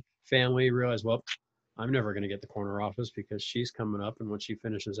part of the family realize, well, I'm never going to get the corner office because she's coming up, and when she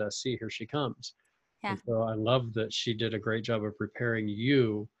finishes SC, here she comes. Yeah. And so I love that she did a great job of preparing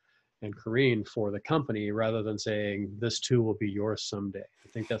you and Corrine for the company, rather than saying this too will be yours someday. I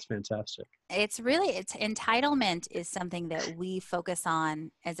think that's fantastic. It's entitlement is something that we focus on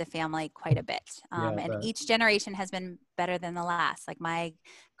as a family quite a bit. Yeah, And but each generation has been better than the last. Like, my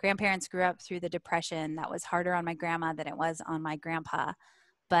grandparents grew up through the Depression. That was harder on my grandma than it was on my grandpa.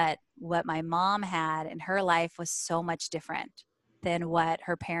 But what my mom had in her life was so much different than what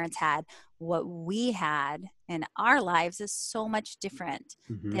her parents had. What we had in our lives is so much different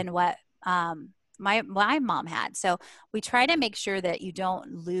mm-hmm. than what my mom had. So we try to make sure that you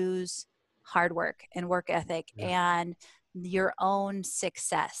don't lose hard work and work ethic and your own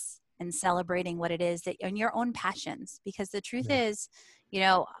success, and celebrating what it is that, and your own passions. Because the truth is,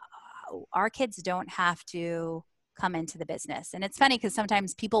 our kids don't have to come into the business. And it's funny because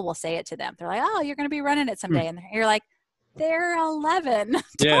sometimes people will say it to them. They're like, oh, you're going to be running it someday. And you're like, they're 11.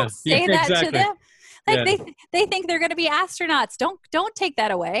 Yeah, Don't say that exactly. to them. Like, they think they're going to be astronauts. Don't take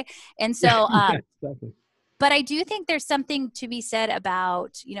that away. And so, exactly. But I do think there's something to be said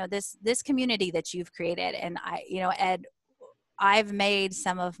about, this community that you've created. And Ed, I've made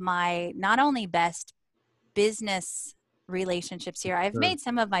some of my not only best business relationships here, I've made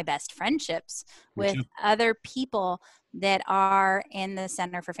some of my best friendships with other people that are in the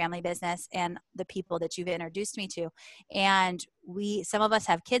Center for Family Business, and the people that you've introduced me to. And some of us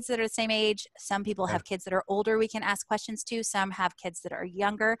have kids that are the same age. Some people have kids that are older we can ask questions to. Some have kids that are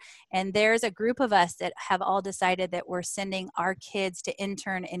younger. And there's a group of us that have all decided that we're sending our kids to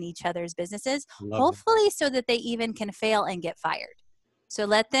intern in each other's businesses, hopefully so that they even can fail and get fired. So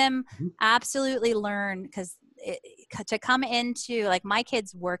let them absolutely learn, because to come into, like, my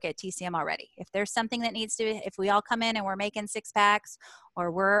kids work at TCM already. If there's something that needs to, if we all come in and we're making 6-packs, or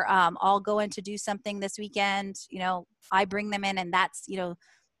we're all going to do something this weekend, I bring them in, and that's,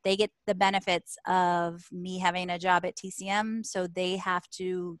 they get the benefits of me having a job at TCM. So they have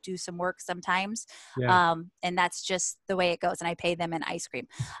to do some work sometimes. And that's just the way it goes. And I pay them in ice cream.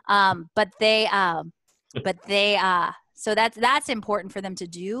 So that's important for them to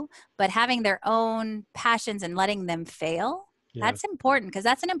do, but having their own passions and letting them fail, that's important, because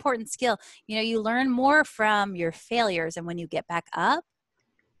that's an important skill. You learn more from your failures and when you get back up,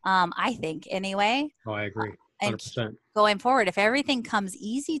 I think, anyway. Oh, I agree. 100%. And going forward, if everything comes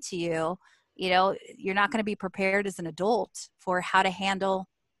easy to you, you're not going to be prepared as an adult for how to handle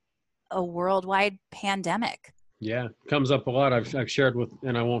a worldwide pandemic. Yeah, comes up a lot. I've shared with,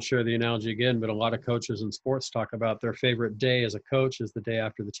 and I won't share the analogy again, but a lot of coaches in sports talk about their favorite day as a coach is the day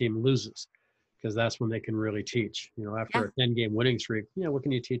after the team loses, because that's when they can really teach. After a 10-game winning streak, what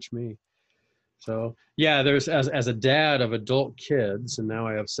can you teach me? So yeah, there's as a dad of adult kids, and now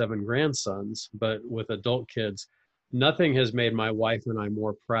I have 7 grandsons, but with adult kids, nothing has made my wife and I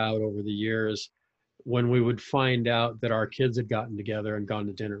more proud over the years when we would find out that our kids had gotten together and gone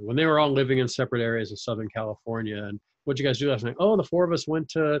to dinner. When they were all living in separate areas of Southern California, and what'd you guys do last night? Oh, the 4 of us went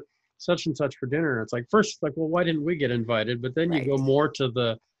to such and such for dinner. It's like first, like, well, why didn't we get invited? But then you Right. go more to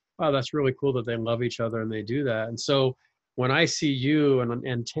the, oh, that's really cool that they love each other and they do that. And so when I see you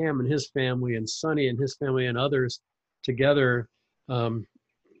and Tam and his family and Sonny and his family and others together, um,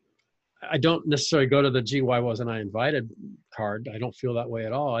 I don't necessarily go to the gee, why wasn't I invited card. I don't feel that way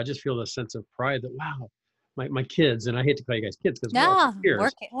at all. I just feel this sense of pride that, wow, my kids, and I hate to call you guys kids because we're all No,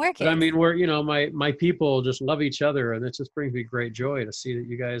 peers, we're but I kids. mean, we're, my people just love each other. And it just brings me great joy to see that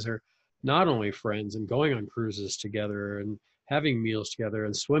you guys are not only friends and going on cruises together and having meals together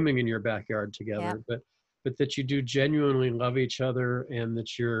and swimming in your backyard Yep. together, but that you do genuinely love each other and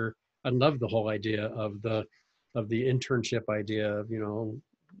that I love the whole idea of the internship idea of,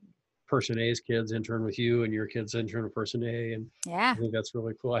 person A's kids intern with you and your kids intern with person A. And Yeah. I think that's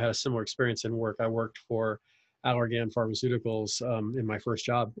really cool. I had a similar experience in work. I worked for Allergan Pharmaceuticals in my first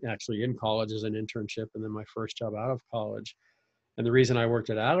job, actually in college as an internship, and then my first job out of college. And the reason I worked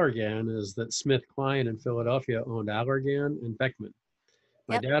at Allergan is that Smith Kline in Philadelphia owned Allergan and Beckman.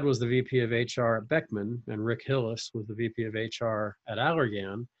 My Yep. dad was the VP of HR at Beckman, and Rick Hillis was the VP of HR at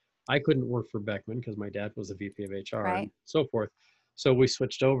Allergan. I couldn't work for Beckman because my dad was the VP of HR and Right. so forth. So we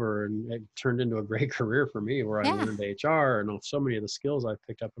switched over, and it turned into a great career for me where I Yeah. learned HR, and so many of the skills I've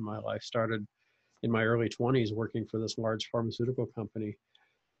picked up in my life started in my early 20s working for this large pharmaceutical company.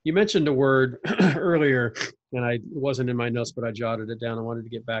 You mentioned a word earlier, and it wasn't in my notes, but I jotted it down. I wanted to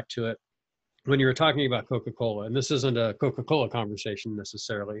get back to it when you were talking about Coca-Cola, and this isn't a Coca-Cola conversation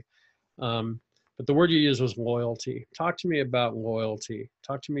necessarily, um, but the word you used was loyalty. Talk to me about loyalty.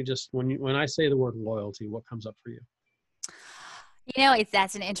 Talk to me just when I say the word loyalty, what comes up for you?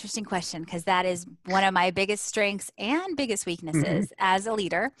 That's an interesting question because that is one of my biggest strengths and biggest weaknesses as a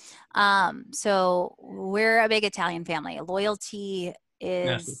leader. So we're a big Italian family. Loyalty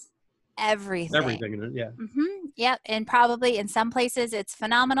Massive. is everything. Everything in it. Yeah. Yep. And probably in some places it's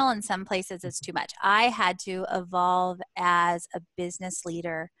phenomenal. In some places it's too much. I had to evolve as a business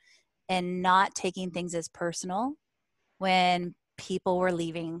leader and not taking things as personal when people were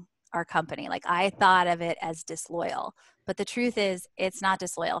leaving our company. Like I thought of it as disloyal, but the truth is it's not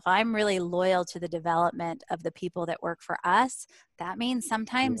disloyal. If I'm really loyal to the development of the people that work for us, that means You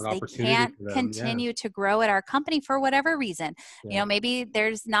sometimes want they opportunity can't for them. Yeah. continue to grow at our company for whatever reason. Yeah. Maybe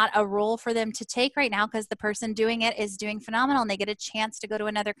there's not a role for them to take right now because the person doing it is doing phenomenal and they get a chance to go to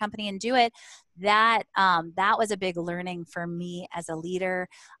another company and do it. That was a big learning for me as a leader,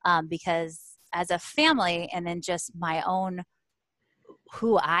 because as a family and then just my own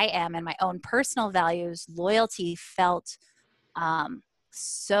who I am and my own personal values, loyalty felt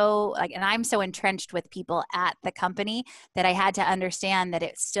so like, and I'm so entrenched with people at the company that I had to understand that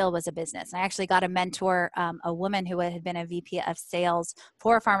it still was a business. And I actually got a mentor, a woman who had been a VP of sales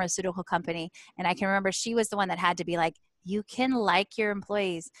for a pharmaceutical company. And I can remember she was the one that had to be like, you can like your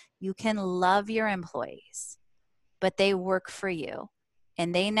employees, you can love your employees, but they work for you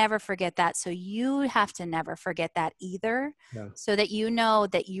and they never forget that. So you have to never forget that either, Yeah. so that you know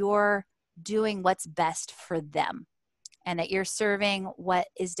that you're doing what's best for them and that you're serving what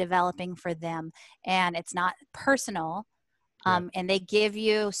is developing for them. And it's not personal. Yeah. And they give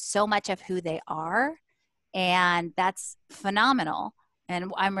you so much of who they are. And that's phenomenal.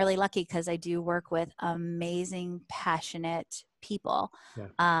 And I'm really lucky because I do work with amazing, passionate people.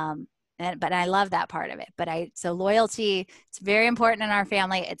 Yeah. But I love that part of it. So loyalty, it's very important in our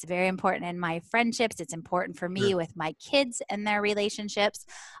family. It's very important in my friendships. It's important for me Sure. with my kids and their relationships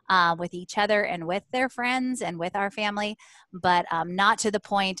with each other and with their friends and with our family, but not to the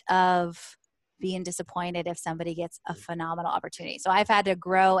point of being disappointed if somebody gets a phenomenal opportunity. So I've had to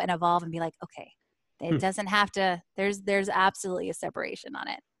grow and evolve and be like, okay, it doesn't have to, there's absolutely a separation on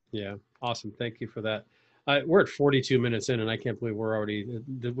it. Yeah. Awesome. Thank you for that. We're at 42 minutes in, and I can't believe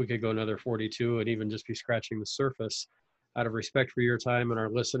we could go another 42 and even just be scratching the surface. Out of respect for your time and our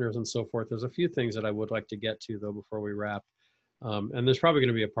listeners and so forth, there's a few things that I would like to get to though before we wrap. And there's probably going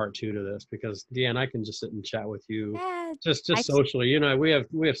to be a part 2 to this because Deanne, I can just sit and chat with you Yeah, just socially. We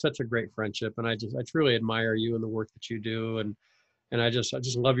have such a great friendship, and I truly admire you and the work that you do, and I just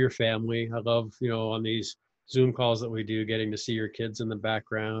love your family. I love, on these Zoom calls that we do, getting to see your kids in the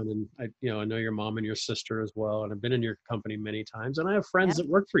background. And I know your mom and your sister as well. And I've been in your company many times, and I have friends yep, that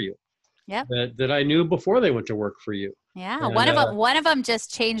work for you. Yep. that I knew before they went to work for you. Yeah. And One of them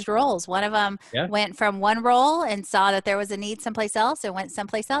just changed roles. One of them yeah, went from one role and saw that there was a need someplace else and went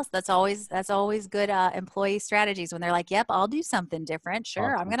someplace else. That's always good employee strategies when they're like, "Yep, I'll do something different. Sure,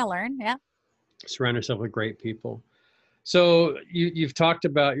 I'm awesome. going to learn." Yeah. Surround yourself with great people. So you've talked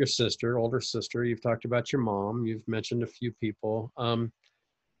about your sister, older sister. You've talked about your mom. You've mentioned a few people.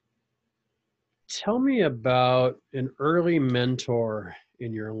 Tell me about an early mentor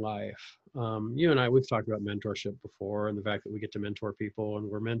in your life. You and I, we've talked about mentorship before and the fact that we get to mentor people and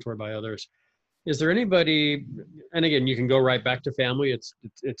we're mentored by others. Is there anybody, and again, you can go right back to family. It's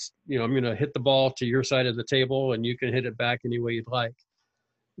I'm going to hit the ball to your side of the table and you can hit it back any way you'd like.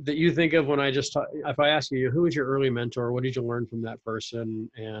 That you think of when if I ask you, who was your early mentor? What did you learn from that person?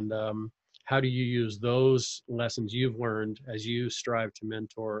 And how do you use those lessons you've learned as you strive to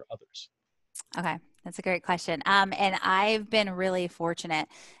mentor others? Okay, that's a great question. And I've been really fortunate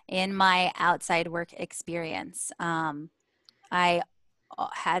in my outside work experience. I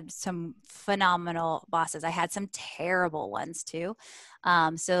had some phenomenal bosses. I had some terrible ones too.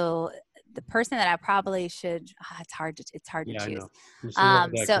 So the person that I probably should, it's hard to Yeah, I choose. know. You see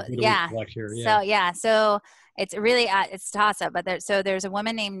what like So who do we yeah, select here? Yeah. so it's really, it's a toss up, but there's a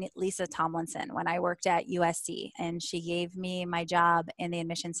woman named Lisa Tomlinson when I worked at USC, and she gave me my job in the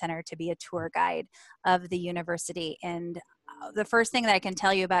admission center to be a tour guide of the university. And the first thing that I can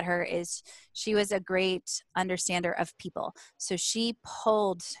tell you about her is she was a great understander of people. So she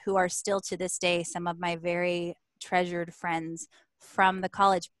pulled, who are still to this day, some of my very treasured friends from the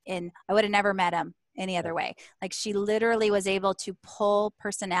college, and I would have never met them any other way. Like, she literally was able to pull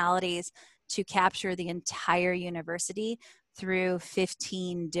personalities to capture the entire university through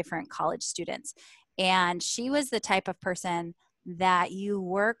 15 different college students. And she was the type of person that you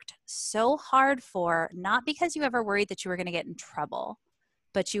worked so hard for, not because you ever worried that you were going to get in trouble,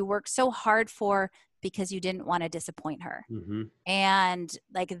 but you worked so hard for because you didn't want to disappoint her. Mm-hmm. And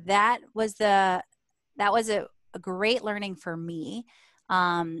like that was a great learning for me.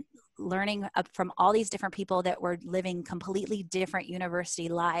 Learning from all these different people that were living completely different university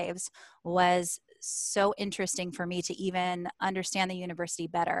lives was so interesting for me to even understand the university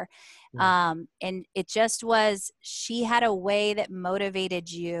better. Yeah. And it just was, she had a way that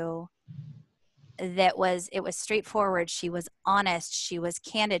motivated you, it was straightforward. She was honest. She was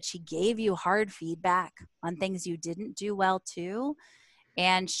candid. She gave you hard feedback on things you didn't do well too.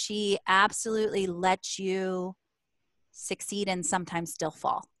 And she absolutely let you succeed and sometimes still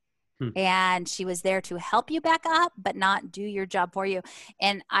fall. Hmm. And she was there to help you back up, but not do your job for you.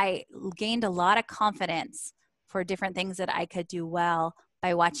 And I gained a lot of confidence for different things that I could do well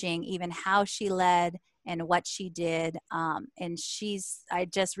by watching even how she led and what she did. And I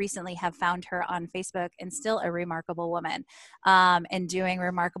just recently have found her on Facebook, and still a remarkable woman, and doing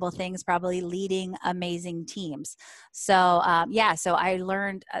remarkable things, probably leading amazing teams. So so I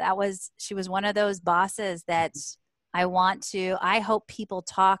learned she was one of those bosses that I hope people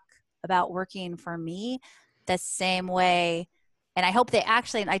talk about working for me the same way. And I hope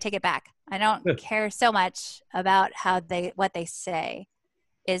I take it back. I don't care so much about what they say,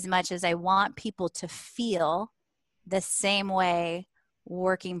 as much as I want people to feel the same way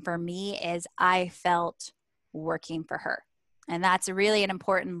working for me as I felt working for her. And that's really an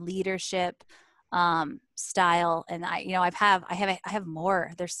important leadership style. And I have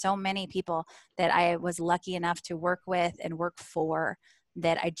more. There's so many people that I was lucky enough to work with and work for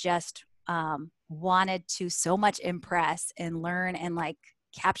that I just wanted to so much impress and learn and like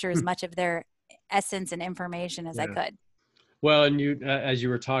capture as much of their essence and information as I could. Well, and as you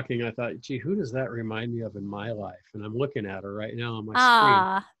were talking, I thought, gee, who does that remind me of in my life? And I'm looking at her right now on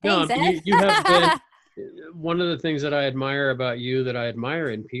my screen. Thanks, Ed. You have been, one of the things that I admire about you, that I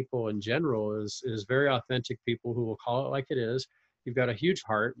admire in people in general, is very authentic people who will call it like it is. You've got a huge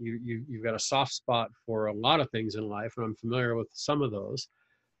heart. You've got a soft spot for a lot of things in life, and I'm familiar with some of those.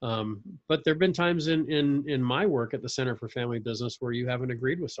 But there have been times in my work at the Center for Family Business where you haven't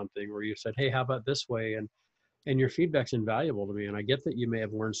agreed with something, where you said, hey, how about this way? And your feedback's invaluable to me. And I get that you may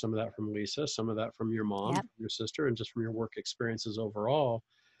have learned some of that from Lisa, some of that from your mom, Yep. your sister, and just from your work experiences overall.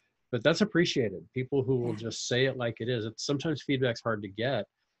 But that's appreciated. People who will just say it like it is. Sometimes feedback's hard to get,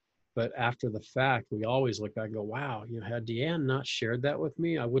 but after the fact, we always look back and go, wow, had Deanne not shared that with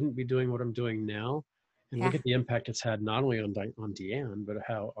me, I wouldn't be doing what I'm doing now. And look at the impact it's had not only on Deanne, but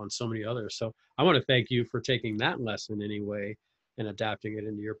how on so many others. So I want to thank you for taking that lesson anyway and adapting it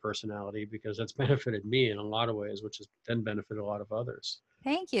into your personality, because that's benefited me in a lot of ways, which has then benefited a lot of others.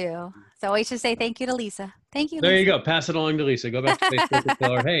 Thank you. So we should say thank you to Lisa. Thank you, There Lisa. you go. Pass it along to Lisa. Go back to Facebook and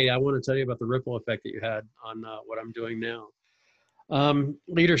tell her, hey, I want to tell you about the ripple effect that you had on what I'm doing now.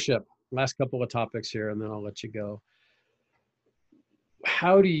 Leadership. last couple of topics here, and then I'll let you go.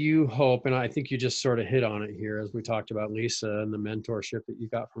 How do you hope, and I think you just sort of hit on it here as we talked about Lisa and the mentorship that you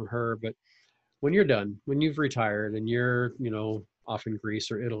got from her, but when you're done, when you've retired and you're, off in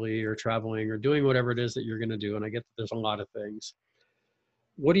Greece or Italy or traveling or doing whatever it is that you're going to do, and I get that there's a lot of things,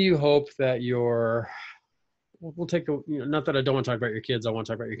 what do you hope that we'll take not that I don't want to talk about your kids, I want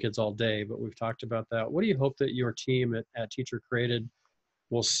to talk about your kids all day, but we've talked about that. What do you hope that your team at Teacher Created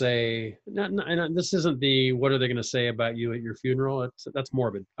will say? And this isn't what are they going to say about you at your funeral? That's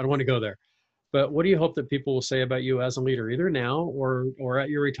morbid. I don't want to go there. But what do you hope that people will say about you as a leader, either now or at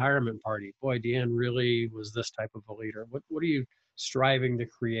your retirement party? Boy, Deanne really was this type of a leader. What are you striving to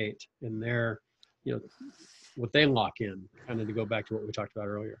create in their, what they lock in, kind of to go back to what we talked about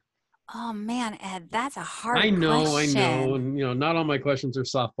earlier? Oh man, Ed, that's a hard question. I know. And, not all my questions are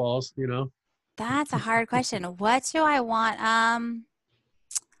softballs, That's a hard question. What do I want?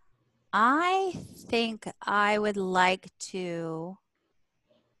 I think I would like to,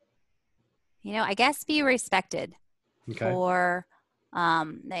 I guess be respected for,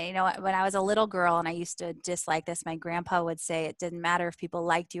 when I was a little girl and I used to dislike this, my grandpa would say it didn't matter if people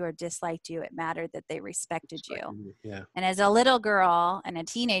liked you or disliked you. It mattered that they respected you. Yeah. And as a little girl and a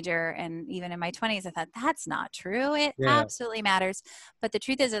teenager, and even in my 20s, I thought that's not true. It absolutely matters. But the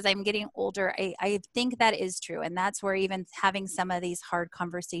truth is, as I'm getting older, I think that is true. And that's where even having some of these hard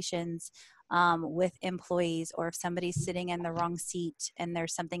conversations with employees, or if somebody's sitting in the wrong seat and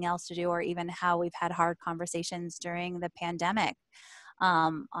there's something else to do, or even how we've had hard conversations during the pandemic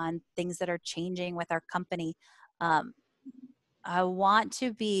on things that are changing with our company. I want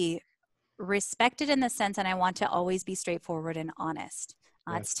to be respected in the sense, and I want to always be straightforward and honest.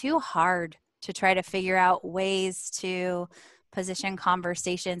 It's too hard to try to figure out ways to position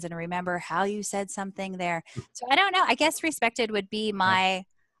conversations and remember how you said something there. So I don't know. I guess respected would be my,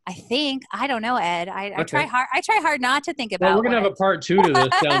 I don't know, Ed. I try hard not to think about. Well, we're going to have a part 2 to this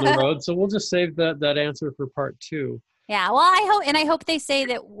down the road. So we'll just save that answer for part 2. Yeah. Well, I hope they say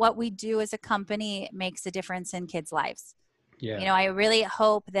that what we do as a company makes a difference in kids' lives. Yeah. I really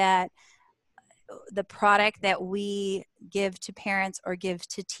hope that the product that we give to parents or give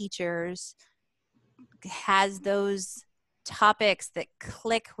to teachers has those topics that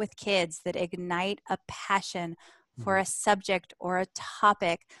click with kids, that ignite a passion for a subject or a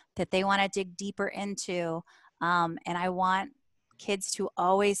topic that they want to dig deeper into. And I want kids to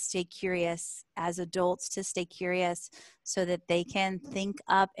always stay curious, as adults to stay curious, so that they can think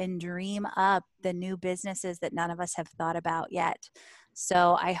up and dream up the new businesses that none of us have thought about yet.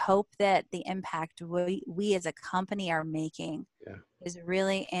 So I hope that the impact we as a company are making is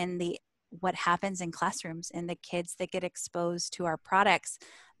really in what happens in classrooms, and the kids that get exposed to our products.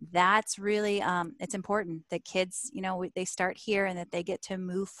 That's really, it's important that kids, they start here and that they get to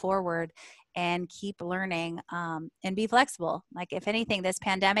move forward and keep learning, and be flexible. Like, if anything, this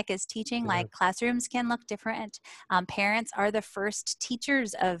pandemic is teaching, like, classrooms can look different. Parents are the first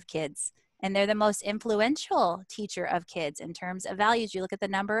teachers of kids, and they're the most influential teacher of kids in terms of values. You look at the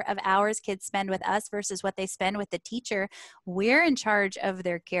number of hours kids spend with us versus what they spend with the teacher. We're in charge of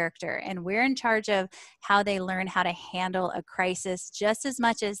their character, and we're in charge of how they learn how to handle a crisis just as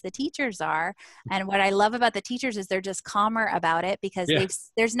much as the teachers are. And what I love about the teachers is they're just calmer about it, because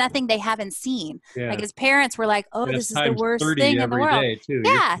there's nothing they haven't seen. Like, as parents, we're like, oh, this is the worst thing in the world.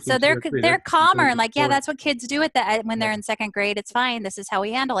 Yeah. So they're calmer and like, that's what kids do when they're in second grade. It's fine. This is how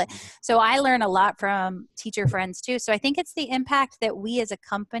we handle it. So I learn a lot from teacher friends too. So I think it's the impact that we as a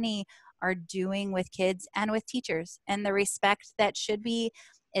company are doing with kids and with teachers, and the respect that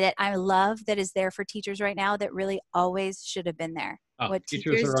I love that is there for teachers right now, that really always should have been there. What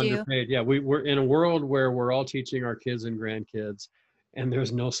teachers are underpaid. Yeah, we're in a world where we're all teaching our kids and grandkids, and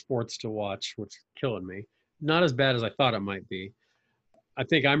there's no sports to watch, which is killing me. Not as bad as I thought it might be. I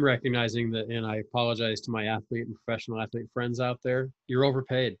think I'm recognizing that, and I apologize to my athlete and professional athlete friends out there, you're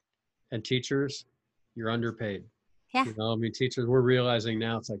overpaid. And teachers, you're underpaid. Yeah. Teachers, we're realizing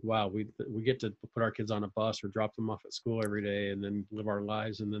now, it's like, wow, we get to put our kids on a bus or drop them off at school every day, and then live our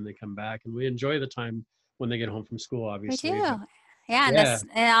lives, and then they come back, and we enjoy the time when they get home from school, obviously. We do. And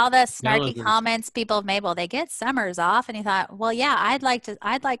all the snarky comments people have made, well, they get summers off, and you thought, well, yeah, I'd like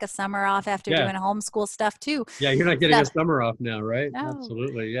a summer off after doing homeschool stuff too. Yeah, you're not getting a summer off now, right? No.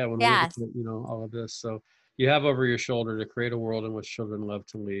 Absolutely. Yeah. When we all of this. So you have over your shoulder to create a world in which children love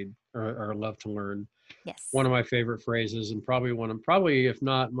to lead or love to learn. Yes. One of my favorite phrases, and probably if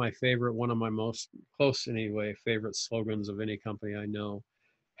not my favorite, one of my most close anyway, favorite slogans of any company I know.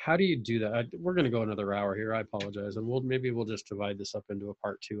 How do you do that? We're going to go another hour here. I apologize. And we'll just divide this up into a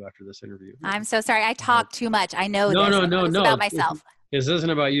part 2 after this interview. I'm so sorry. I talk too much. I know No. about myself. This isn't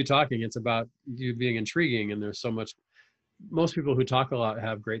about you talking. It's about you being intriguing. And there's so much, most people who talk a lot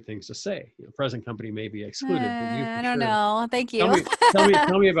have great things to say. Present company may be excluded, but you for I don't sure. know. Thank Tell you. me,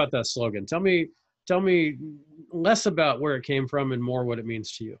 tell me about that slogan. Tell me less about where it came from and more what it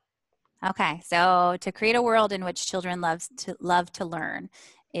means to you. Okay, so to create a world in which children love to learn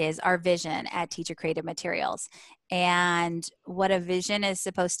is our vision at Teacher Creative Materials. And what a vision is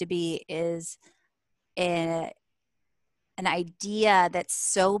supposed to be is a, an idea that's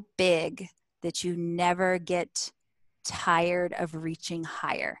so big that you never get tired of reaching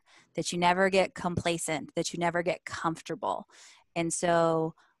higher, that you never get complacent, that you never get comfortable. And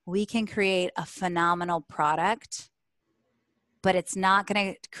so we can create a phenomenal product, but it's not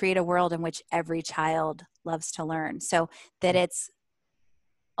going to create a world in which every child loves to learn. So that it's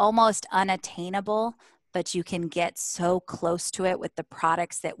almost unattainable, but you can get so close to it with the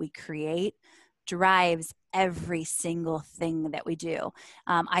products that we create drives every single thing that we do.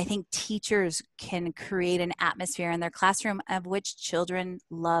 I think teachers can create an atmosphere in their classroom of which children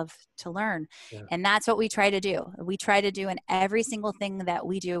love to learn. Yeah. And that's what we try to do. We try to do in every single thing that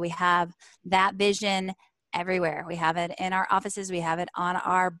we do. We have that vision everywhere. We have it in our offices. We have it on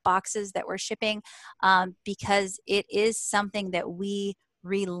our boxes that we're shipping, because it is something that we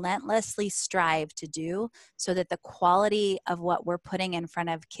relentlessly strive to do so that the quality of what we're putting in front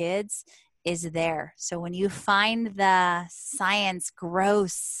of kids is there. So when you find the science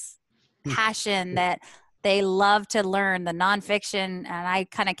gross passion that they love to learn, the nonfiction, and I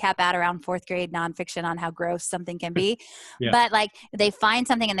kind of cap out around fourth grade nonfiction on how gross something can be, Yeah. but like they find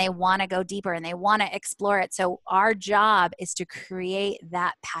something and they want to go deeper and they want to explore it. So our job is to create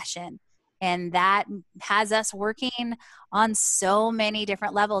that passion. And that has us working on so many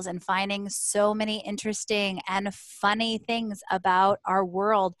different levels and finding so many interesting and funny things about our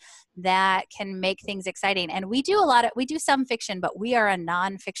world that can make things exciting. And we do some fiction, but we are a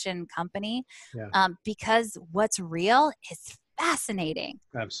nonfiction company, Yeah. because what's real is fascinating.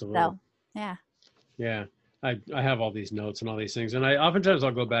 Absolutely. So, yeah. Yeah. I have all these notes and all these things. And I oftentimes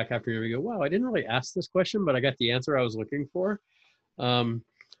I'll go back after you and go, wow, I didn't really ask this question, but I got the answer I was looking for.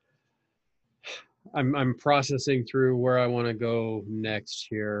 I'm processing through where I want to go next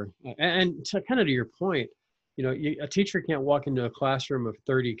here. And to kind of to your point, a teacher can't walk into a classroom of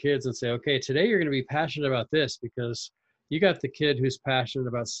 30 kids and say, okay, today you're going to be passionate about this, because you got the kid who's passionate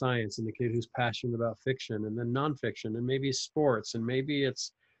about science and the kid who's passionate about fiction and then nonfiction and maybe sports and maybe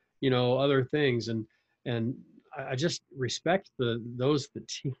it's, other things. And I just respect those that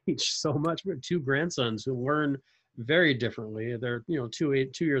teach so much. We have two grandsons who learn very differently. They're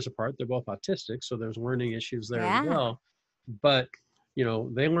 2 years apart. They're both autistic, so there's learning issues there as well. But they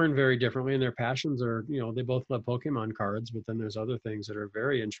learn very differently, and their passions are they both love Pokemon cards. But then there's other things that are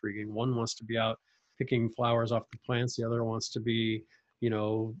very intriguing. One wants to be out picking flowers off the plants. The other wants to be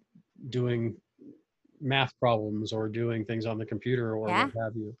doing math problems or doing things on the computer or what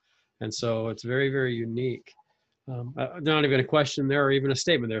have you. And so it's very, very unique. Not even a question there or even a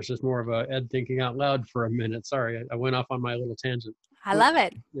statement there. It's just more of a Ed thinking out loud for a minute. Sorry, I went off on my little tangent. I love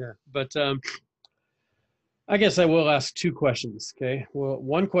it. Yeah, but I guess I will ask two questions, okay? Well,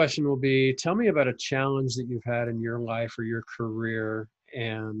 one question will be, tell me about a challenge that you've had in your life or your career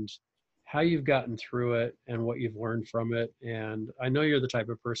and how you've gotten through it and what you've learned from it. And I know you're the type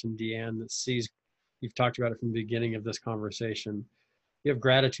of person, Deanne, that sees, you've talked about it from the beginning of this conversation, you have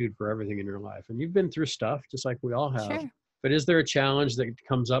gratitude for everything in your life, and you've been through stuff just like we all have. Sure. But is there a challenge that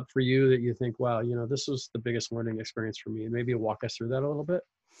comes up for you that you think, wow, this was the biggest learning experience for me? And maybe walk us through that a little bit.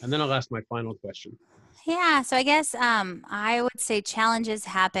 And then I'll ask my final question. Yeah. So I guess I would say challenges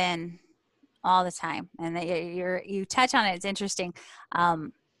happen all the time. And you touch on it. It's interesting.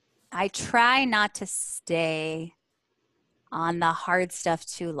 I try not to stay on the hard stuff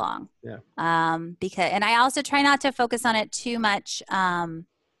too long. Yeah. And I also try not to focus on it too much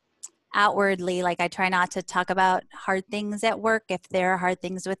outwardly. Like I try not to talk about hard things at work if there are hard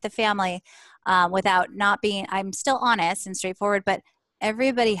things with the family, without not being, I'm still honest and straightforward, but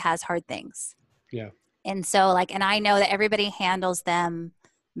everybody has hard things. Yeah. And so and I know that everybody handles them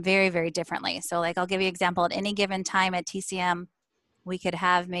very, very differently. So I'll give you an example. At any given time at TCM, we could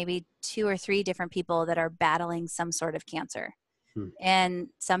have maybe 2 or 3 different people that are battling some sort of cancer. And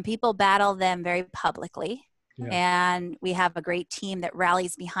some people battle them very publicly. Yeah. And we have a great team that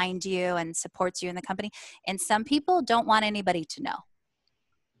rallies behind you and supports you in the company. And some people don't want anybody to know.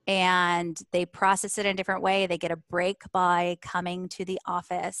 And they process it in a different way. They get a break by coming to the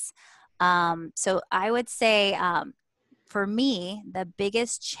office. So I would say for me, the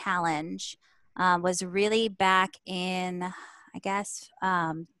biggest challenge was really back in, I guess,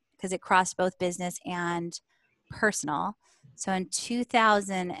 because it crossed both business and personal. So in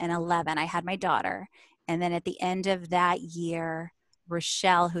 2011, I had my daughter. And then at the end of that year,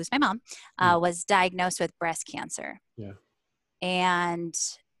 Rochelle, who's my mom, was diagnosed with breast cancer. Yeah. And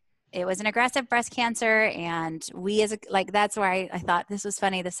it was an aggressive breast cancer. And we that's where I thought this was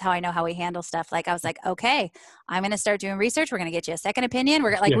funny. This is how I know how we handle stuff. Like, I was like, okay, I'm going to start doing research. We're going to get you a second opinion.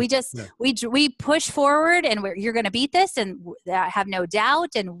 We're like, we push forward, and you're going to beat this. And I have no doubt.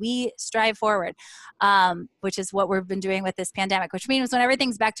 And we strive forward, which is what we've been doing with this pandemic, which means when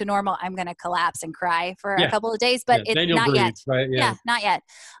everything's back to normal, I'm going to collapse and cry for a couple of days, but it's Daniel not breathes, yet. Right? Yeah, not yet.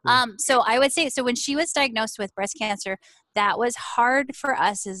 So I would say, so when she was diagnosed with breast cancer, that was hard for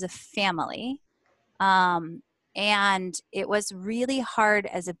us as a family. And it was really hard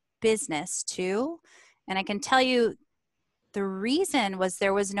as a business too. And I can tell you the reason was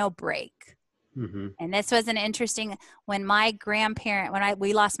there was no break. Mm-hmm. And this was an interesting, when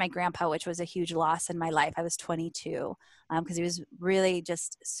we lost my grandpa, which was a huge loss in my life. I was 22, because he was really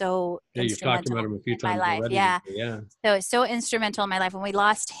just so instrumental. You've talked about him a few times in my life. already. Yeah. So it's so instrumental in my life. When we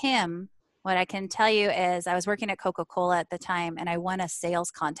lost him, what I can tell you is I was working at Coca-Cola at the time, and I won a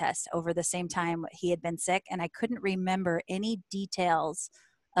sales contest over the same time he had been sick. And I couldn't remember any details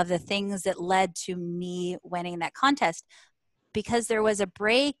of the things that led to me winning that contest, because there was a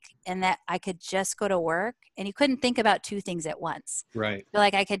break and that I could just go to work, and you couldn't think about two things at once. Right. So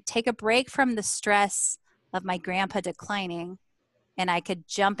like I could take a break from the stress of my grandpa declining, and I could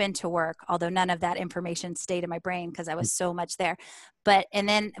jump into work, although none of that information stayed in my brain because I was so much there. And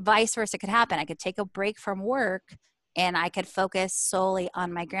then vice versa could happen. I could take a break from work and I could focus solely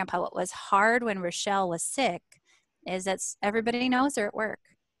on my grandpa. What was hard when Rochelle was sick is that everybody knows her at work.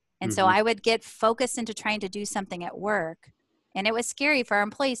 And so I would get focused into trying to do something at work. And it was scary for our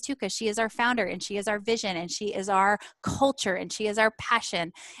employees too, because she is our founder, and she is our vision, and she is our culture, and she is our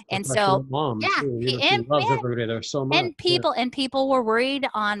passion. And so, mom, yeah, too. She loves everybody there so much. And people were worried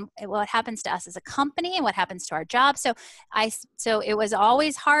on what happens to us as a company and what happens to our job. So it was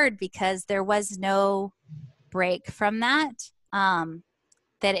always hard because there was no break from that.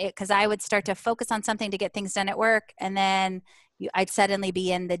 Because I would start to focus on something to get things done at work, and then I'd suddenly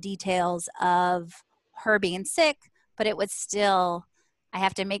be in the details of her being sick. But it was still, I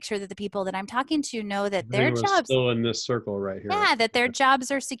have to make sure that the people that I'm talking to know that their jobs still in this circle right here. Yeah, that their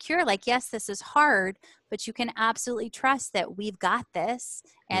jobs are secure. Like, yes, this is hard, but you can absolutely trust that we've got this,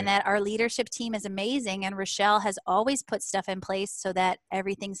 and that our leadership team is amazing. And Rochelle has always put stuff in place so that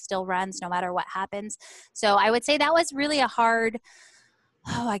everything still runs no matter what happens. So I would say that was really a hard,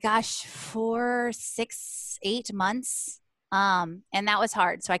 4, 6, 8 months. And that was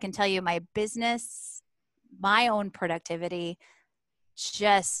hard. So I can tell you my business, my own productivity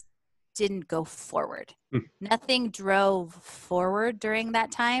just didn't go forward. Nothing drove forward during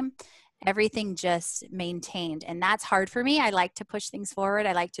that time. Everything just maintained. And that's hard for me. I like to push things forward.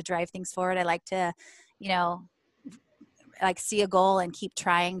 I like to drive things forward. I like to, see a goal and keep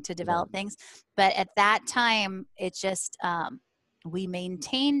trying to develop things. But at that time, it just, we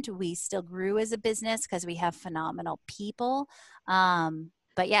maintained, we still grew as a business because we have phenomenal people.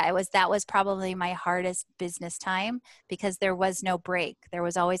 But yeah, that was probably my hardest business time, because there was no break. There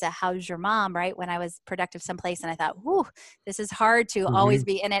was always a how's your mom, right? When I was productive someplace, and I thought, whew, this is hard to always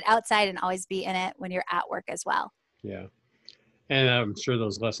be in it outside and always be in it when you're at work as well. Yeah. And I'm sure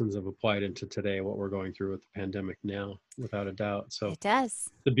those lessons have applied into today, what we're going through with the pandemic now, without a doubt. So it does.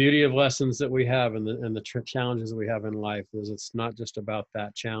 The beauty of lessons that we have and the challenges that we have in life is it's not just about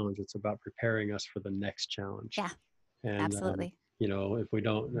that challenge. It's about preparing us for the next challenge. Yeah, and, absolutely. If we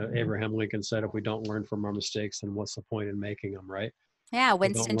don't, Abraham Lincoln said, if we don't learn from our mistakes, then what's the point in making them, right? Yeah,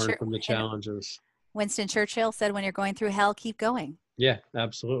 Winston Churchill from the challenges. Winston Churchill said, when you're going through hell, keep going. Yeah,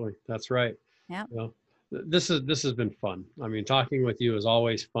 absolutely. That's right. Yeah. This has been fun. I mean, talking with you is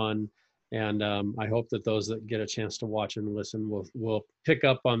always fun. And I hope that those that get a chance to watch and listen will pick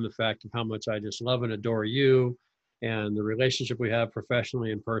up on the fact of how much I just love and adore you and the relationship we have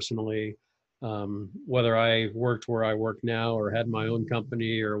professionally and personally. Whether I worked where I work now or had my own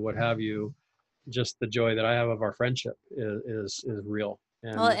company or what have you, just the joy that I have of our friendship is real.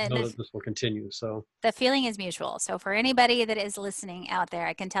 And I know that this will continue. So the feeling is mutual. So for anybody that is listening out there,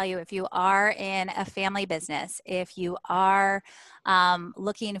 I can tell you, if you are in a family business, if you are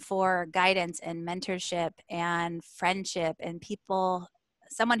looking for guidance and mentorship and friendship and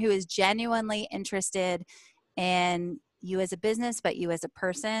someone who is genuinely interested in you as a business, but you as a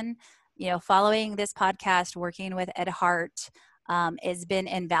person, following this podcast, working with Ed Hart, has been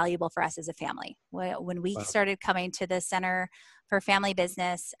invaluable for us as a family. When we Wow. started coming to the Center for Family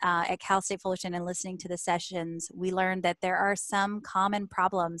Business at Cal State Fullerton and listening to the sessions, we learned that there are some common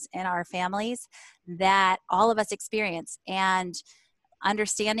problems in our families that all of us experience. And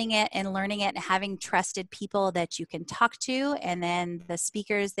understanding it and learning it and having trusted people that you can talk to, and then the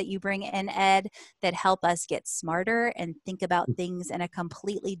speakers that you bring in, Ed, that help us get smarter and think about things in a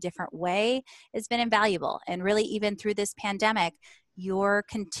completely different way, has been invaluable. And really, even through this pandemic, you're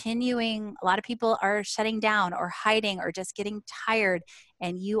continuing, a lot of people are shutting down or hiding or just getting tired,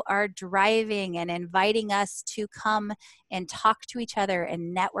 and you are driving and inviting us to come and talk to each other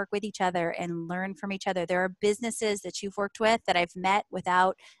and network with each other and learn from each other. There are businesses that you've worked with that I've met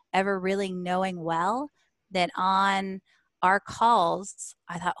without ever really knowing well, that on our calls,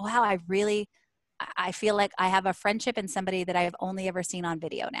 I thought, wow, I feel like I have a friendship and somebody that I've only ever seen on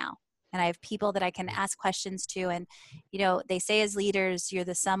video now. And I have people that I can ask questions to. And, they say as leaders, you're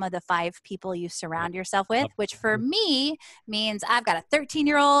the sum of the 5 people you surround yourself with, which for me means I've got a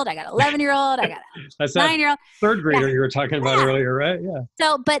 13-year-old, I got an 11-year-old, I got a That's that 9-year-old. third grader Yeah. you were talking about earlier, right? Yeah.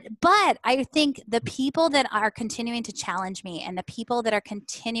 So, but I think the people that are continuing to challenge me and the people that are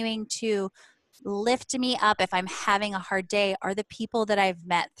continuing to lift me up if I'm having a hard day are the people that I've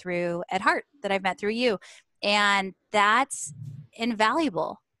met through Ed Hart, that I've met through you. And that's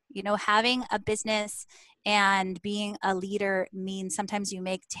invaluable. Having a business and being a leader means sometimes you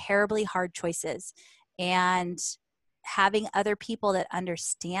make terribly hard choices, and having other people that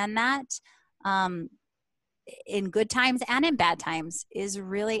understand that, in good times and in bad times, is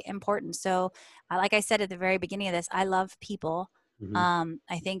really important. So, like I said at the very beginning of this, I love people.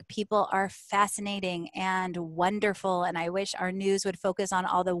 I think people are fascinating and wonderful, and I wish our news would focus on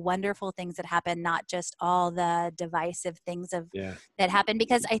all the wonderful things that happen, not just all the divisive things that happen,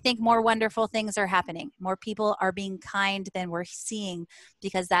 because I think more wonderful things are happening. More people are being kind than we're seeing,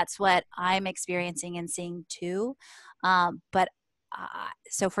 because that's what I'm experiencing and seeing too.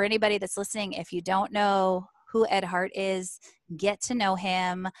 So for anybody that's listening, if you don't know who Ed Hart is, get to know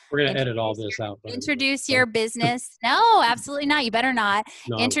him. We're going to edit all this out. Introduce your business. No, absolutely not. You better not.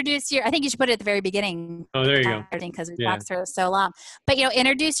 No. I think you should put it at the very beginning. Oh, there you go. Because we talked through it so long. But,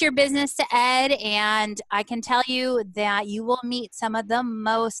 introduce your business to Ed, and I can tell you that you will meet some of the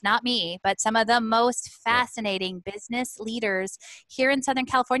most, not me, but some of the most fascinating business leaders here in Southern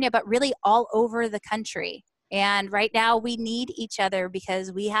California, but really all over the country. And right now we need each other,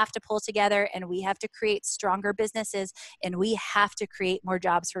 because we have to pull together and we have to create stronger businesses, and we have to create more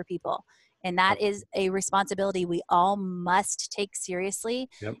jobs for people. And that is a responsibility we all must take seriously.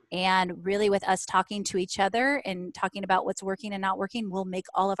 Yep. And really, with us talking to each other and talking about what's working and not working, will make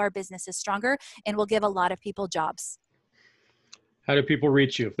all of our businesses stronger, and will give a lot of people jobs. How do people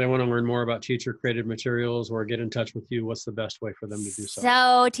reach you? If they want to learn more about Teacher Created Materials or get in touch with you, what's the best way for them to do so?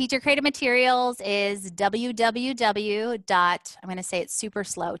 So Teacher Created Materials is www. I'm going to say it super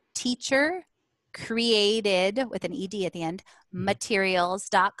slow. Teacher Created, with an ED at the end,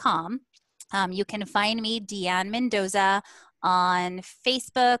 materials.com. You can find me, Deanne Mendoza, on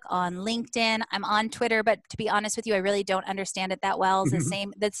Facebook, on LinkedIn. I'm on Twitter, but to be honest with you, I really don't understand it that well.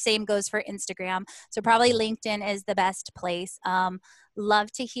 The same goes for Instagram. So probably LinkedIn is the best place.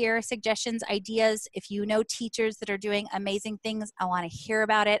 Love to hear suggestions, ideas. If you know teachers that are doing amazing things, I want to hear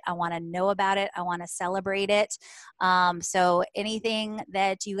about it. I want to know about it. I want to celebrate it. So anything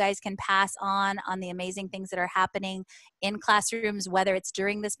that you guys can pass on the amazing things that are happening in classrooms, whether it's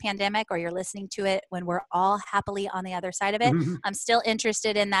during this pandemic or you're listening to it when we're all happily on the other side of it, I'm still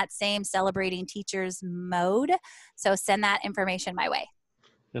interested in that same celebrating teachers mode. So send that information my way.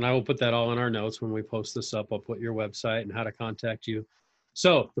 And I will put that all in our notes when we post this up. I'll put your website and how to contact you.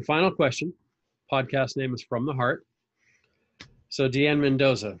 So the final question, podcast name is From the Heart. So Deanne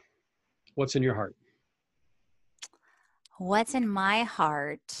Mendoza, what's in your heart? What's in my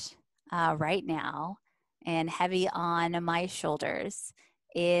heart right now, and heavy on my shoulders,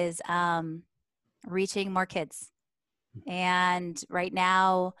 is reaching more kids. And right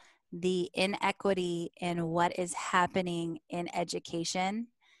now, the inequity in what is happening in education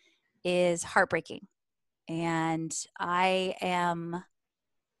is heartbreaking. And I am,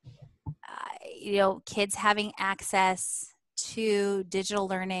 kids having access to digital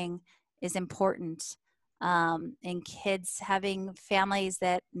learning is important. And kids having families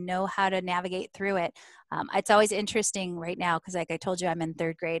that know how to navigate through it. It's always interesting right now, because like I told you, I'm in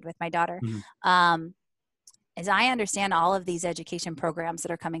 3rd grade with my daughter. As I understand all of these education programs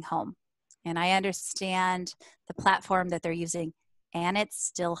that are coming home, and I understand the platform that they're using, and it's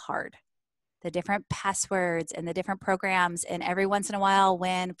still hard. The different passwords and the different programs, and every once in a while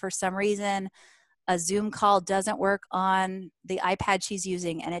when for some reason a Zoom call doesn't work on the iPad she's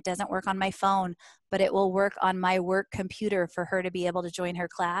using, and it doesn't work on my phone, but it will work on my work computer for her to be able to join her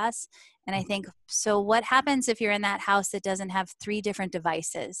class. And I think, so what happens if you're in that house that doesn't have 3 different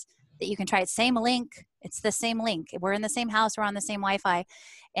devices that you can try? Same link, it's the same link. We're in the same house, we're on the same Wi-Fi.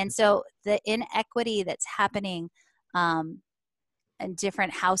 And so the inequity that's happening in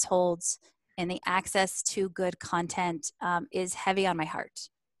different households and the access to good content is heavy on my heart.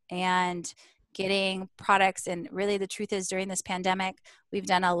 And getting products, and really the truth is, during this pandemic, we've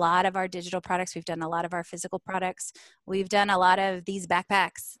done a lot of our digital products, we've done a lot of our physical products, we've done a lot of these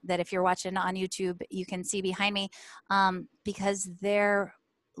backpacks that if you're watching on YouTube, you can see behind me, because they're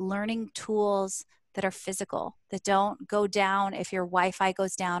learning tools that are physical, that don't go down if your Wi-Fi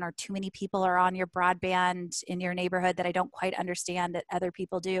goes down or too many people are on your broadband in your neighborhood that I don't quite understand that other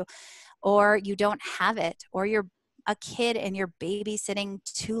people do, or you don't have it, or you're a kid and you're babysitting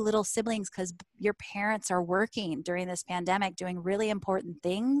 2 little siblings because your parents are working during this pandemic doing really important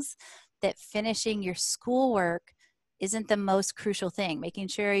things, that finishing your schoolwork isn't the most crucial thing. Making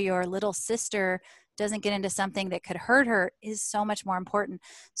sure your little sister doesn't get into something that could hurt her is so much more important.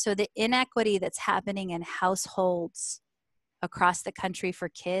 So the inequity that's happening in households across the country for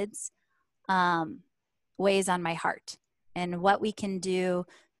kids weighs on my heart. And what we can do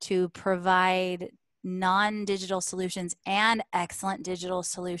to provide non-digital solutions and excellent digital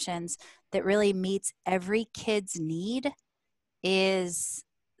solutions that really meets every kid's need is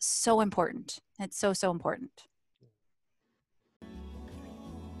so important. It's so, so important.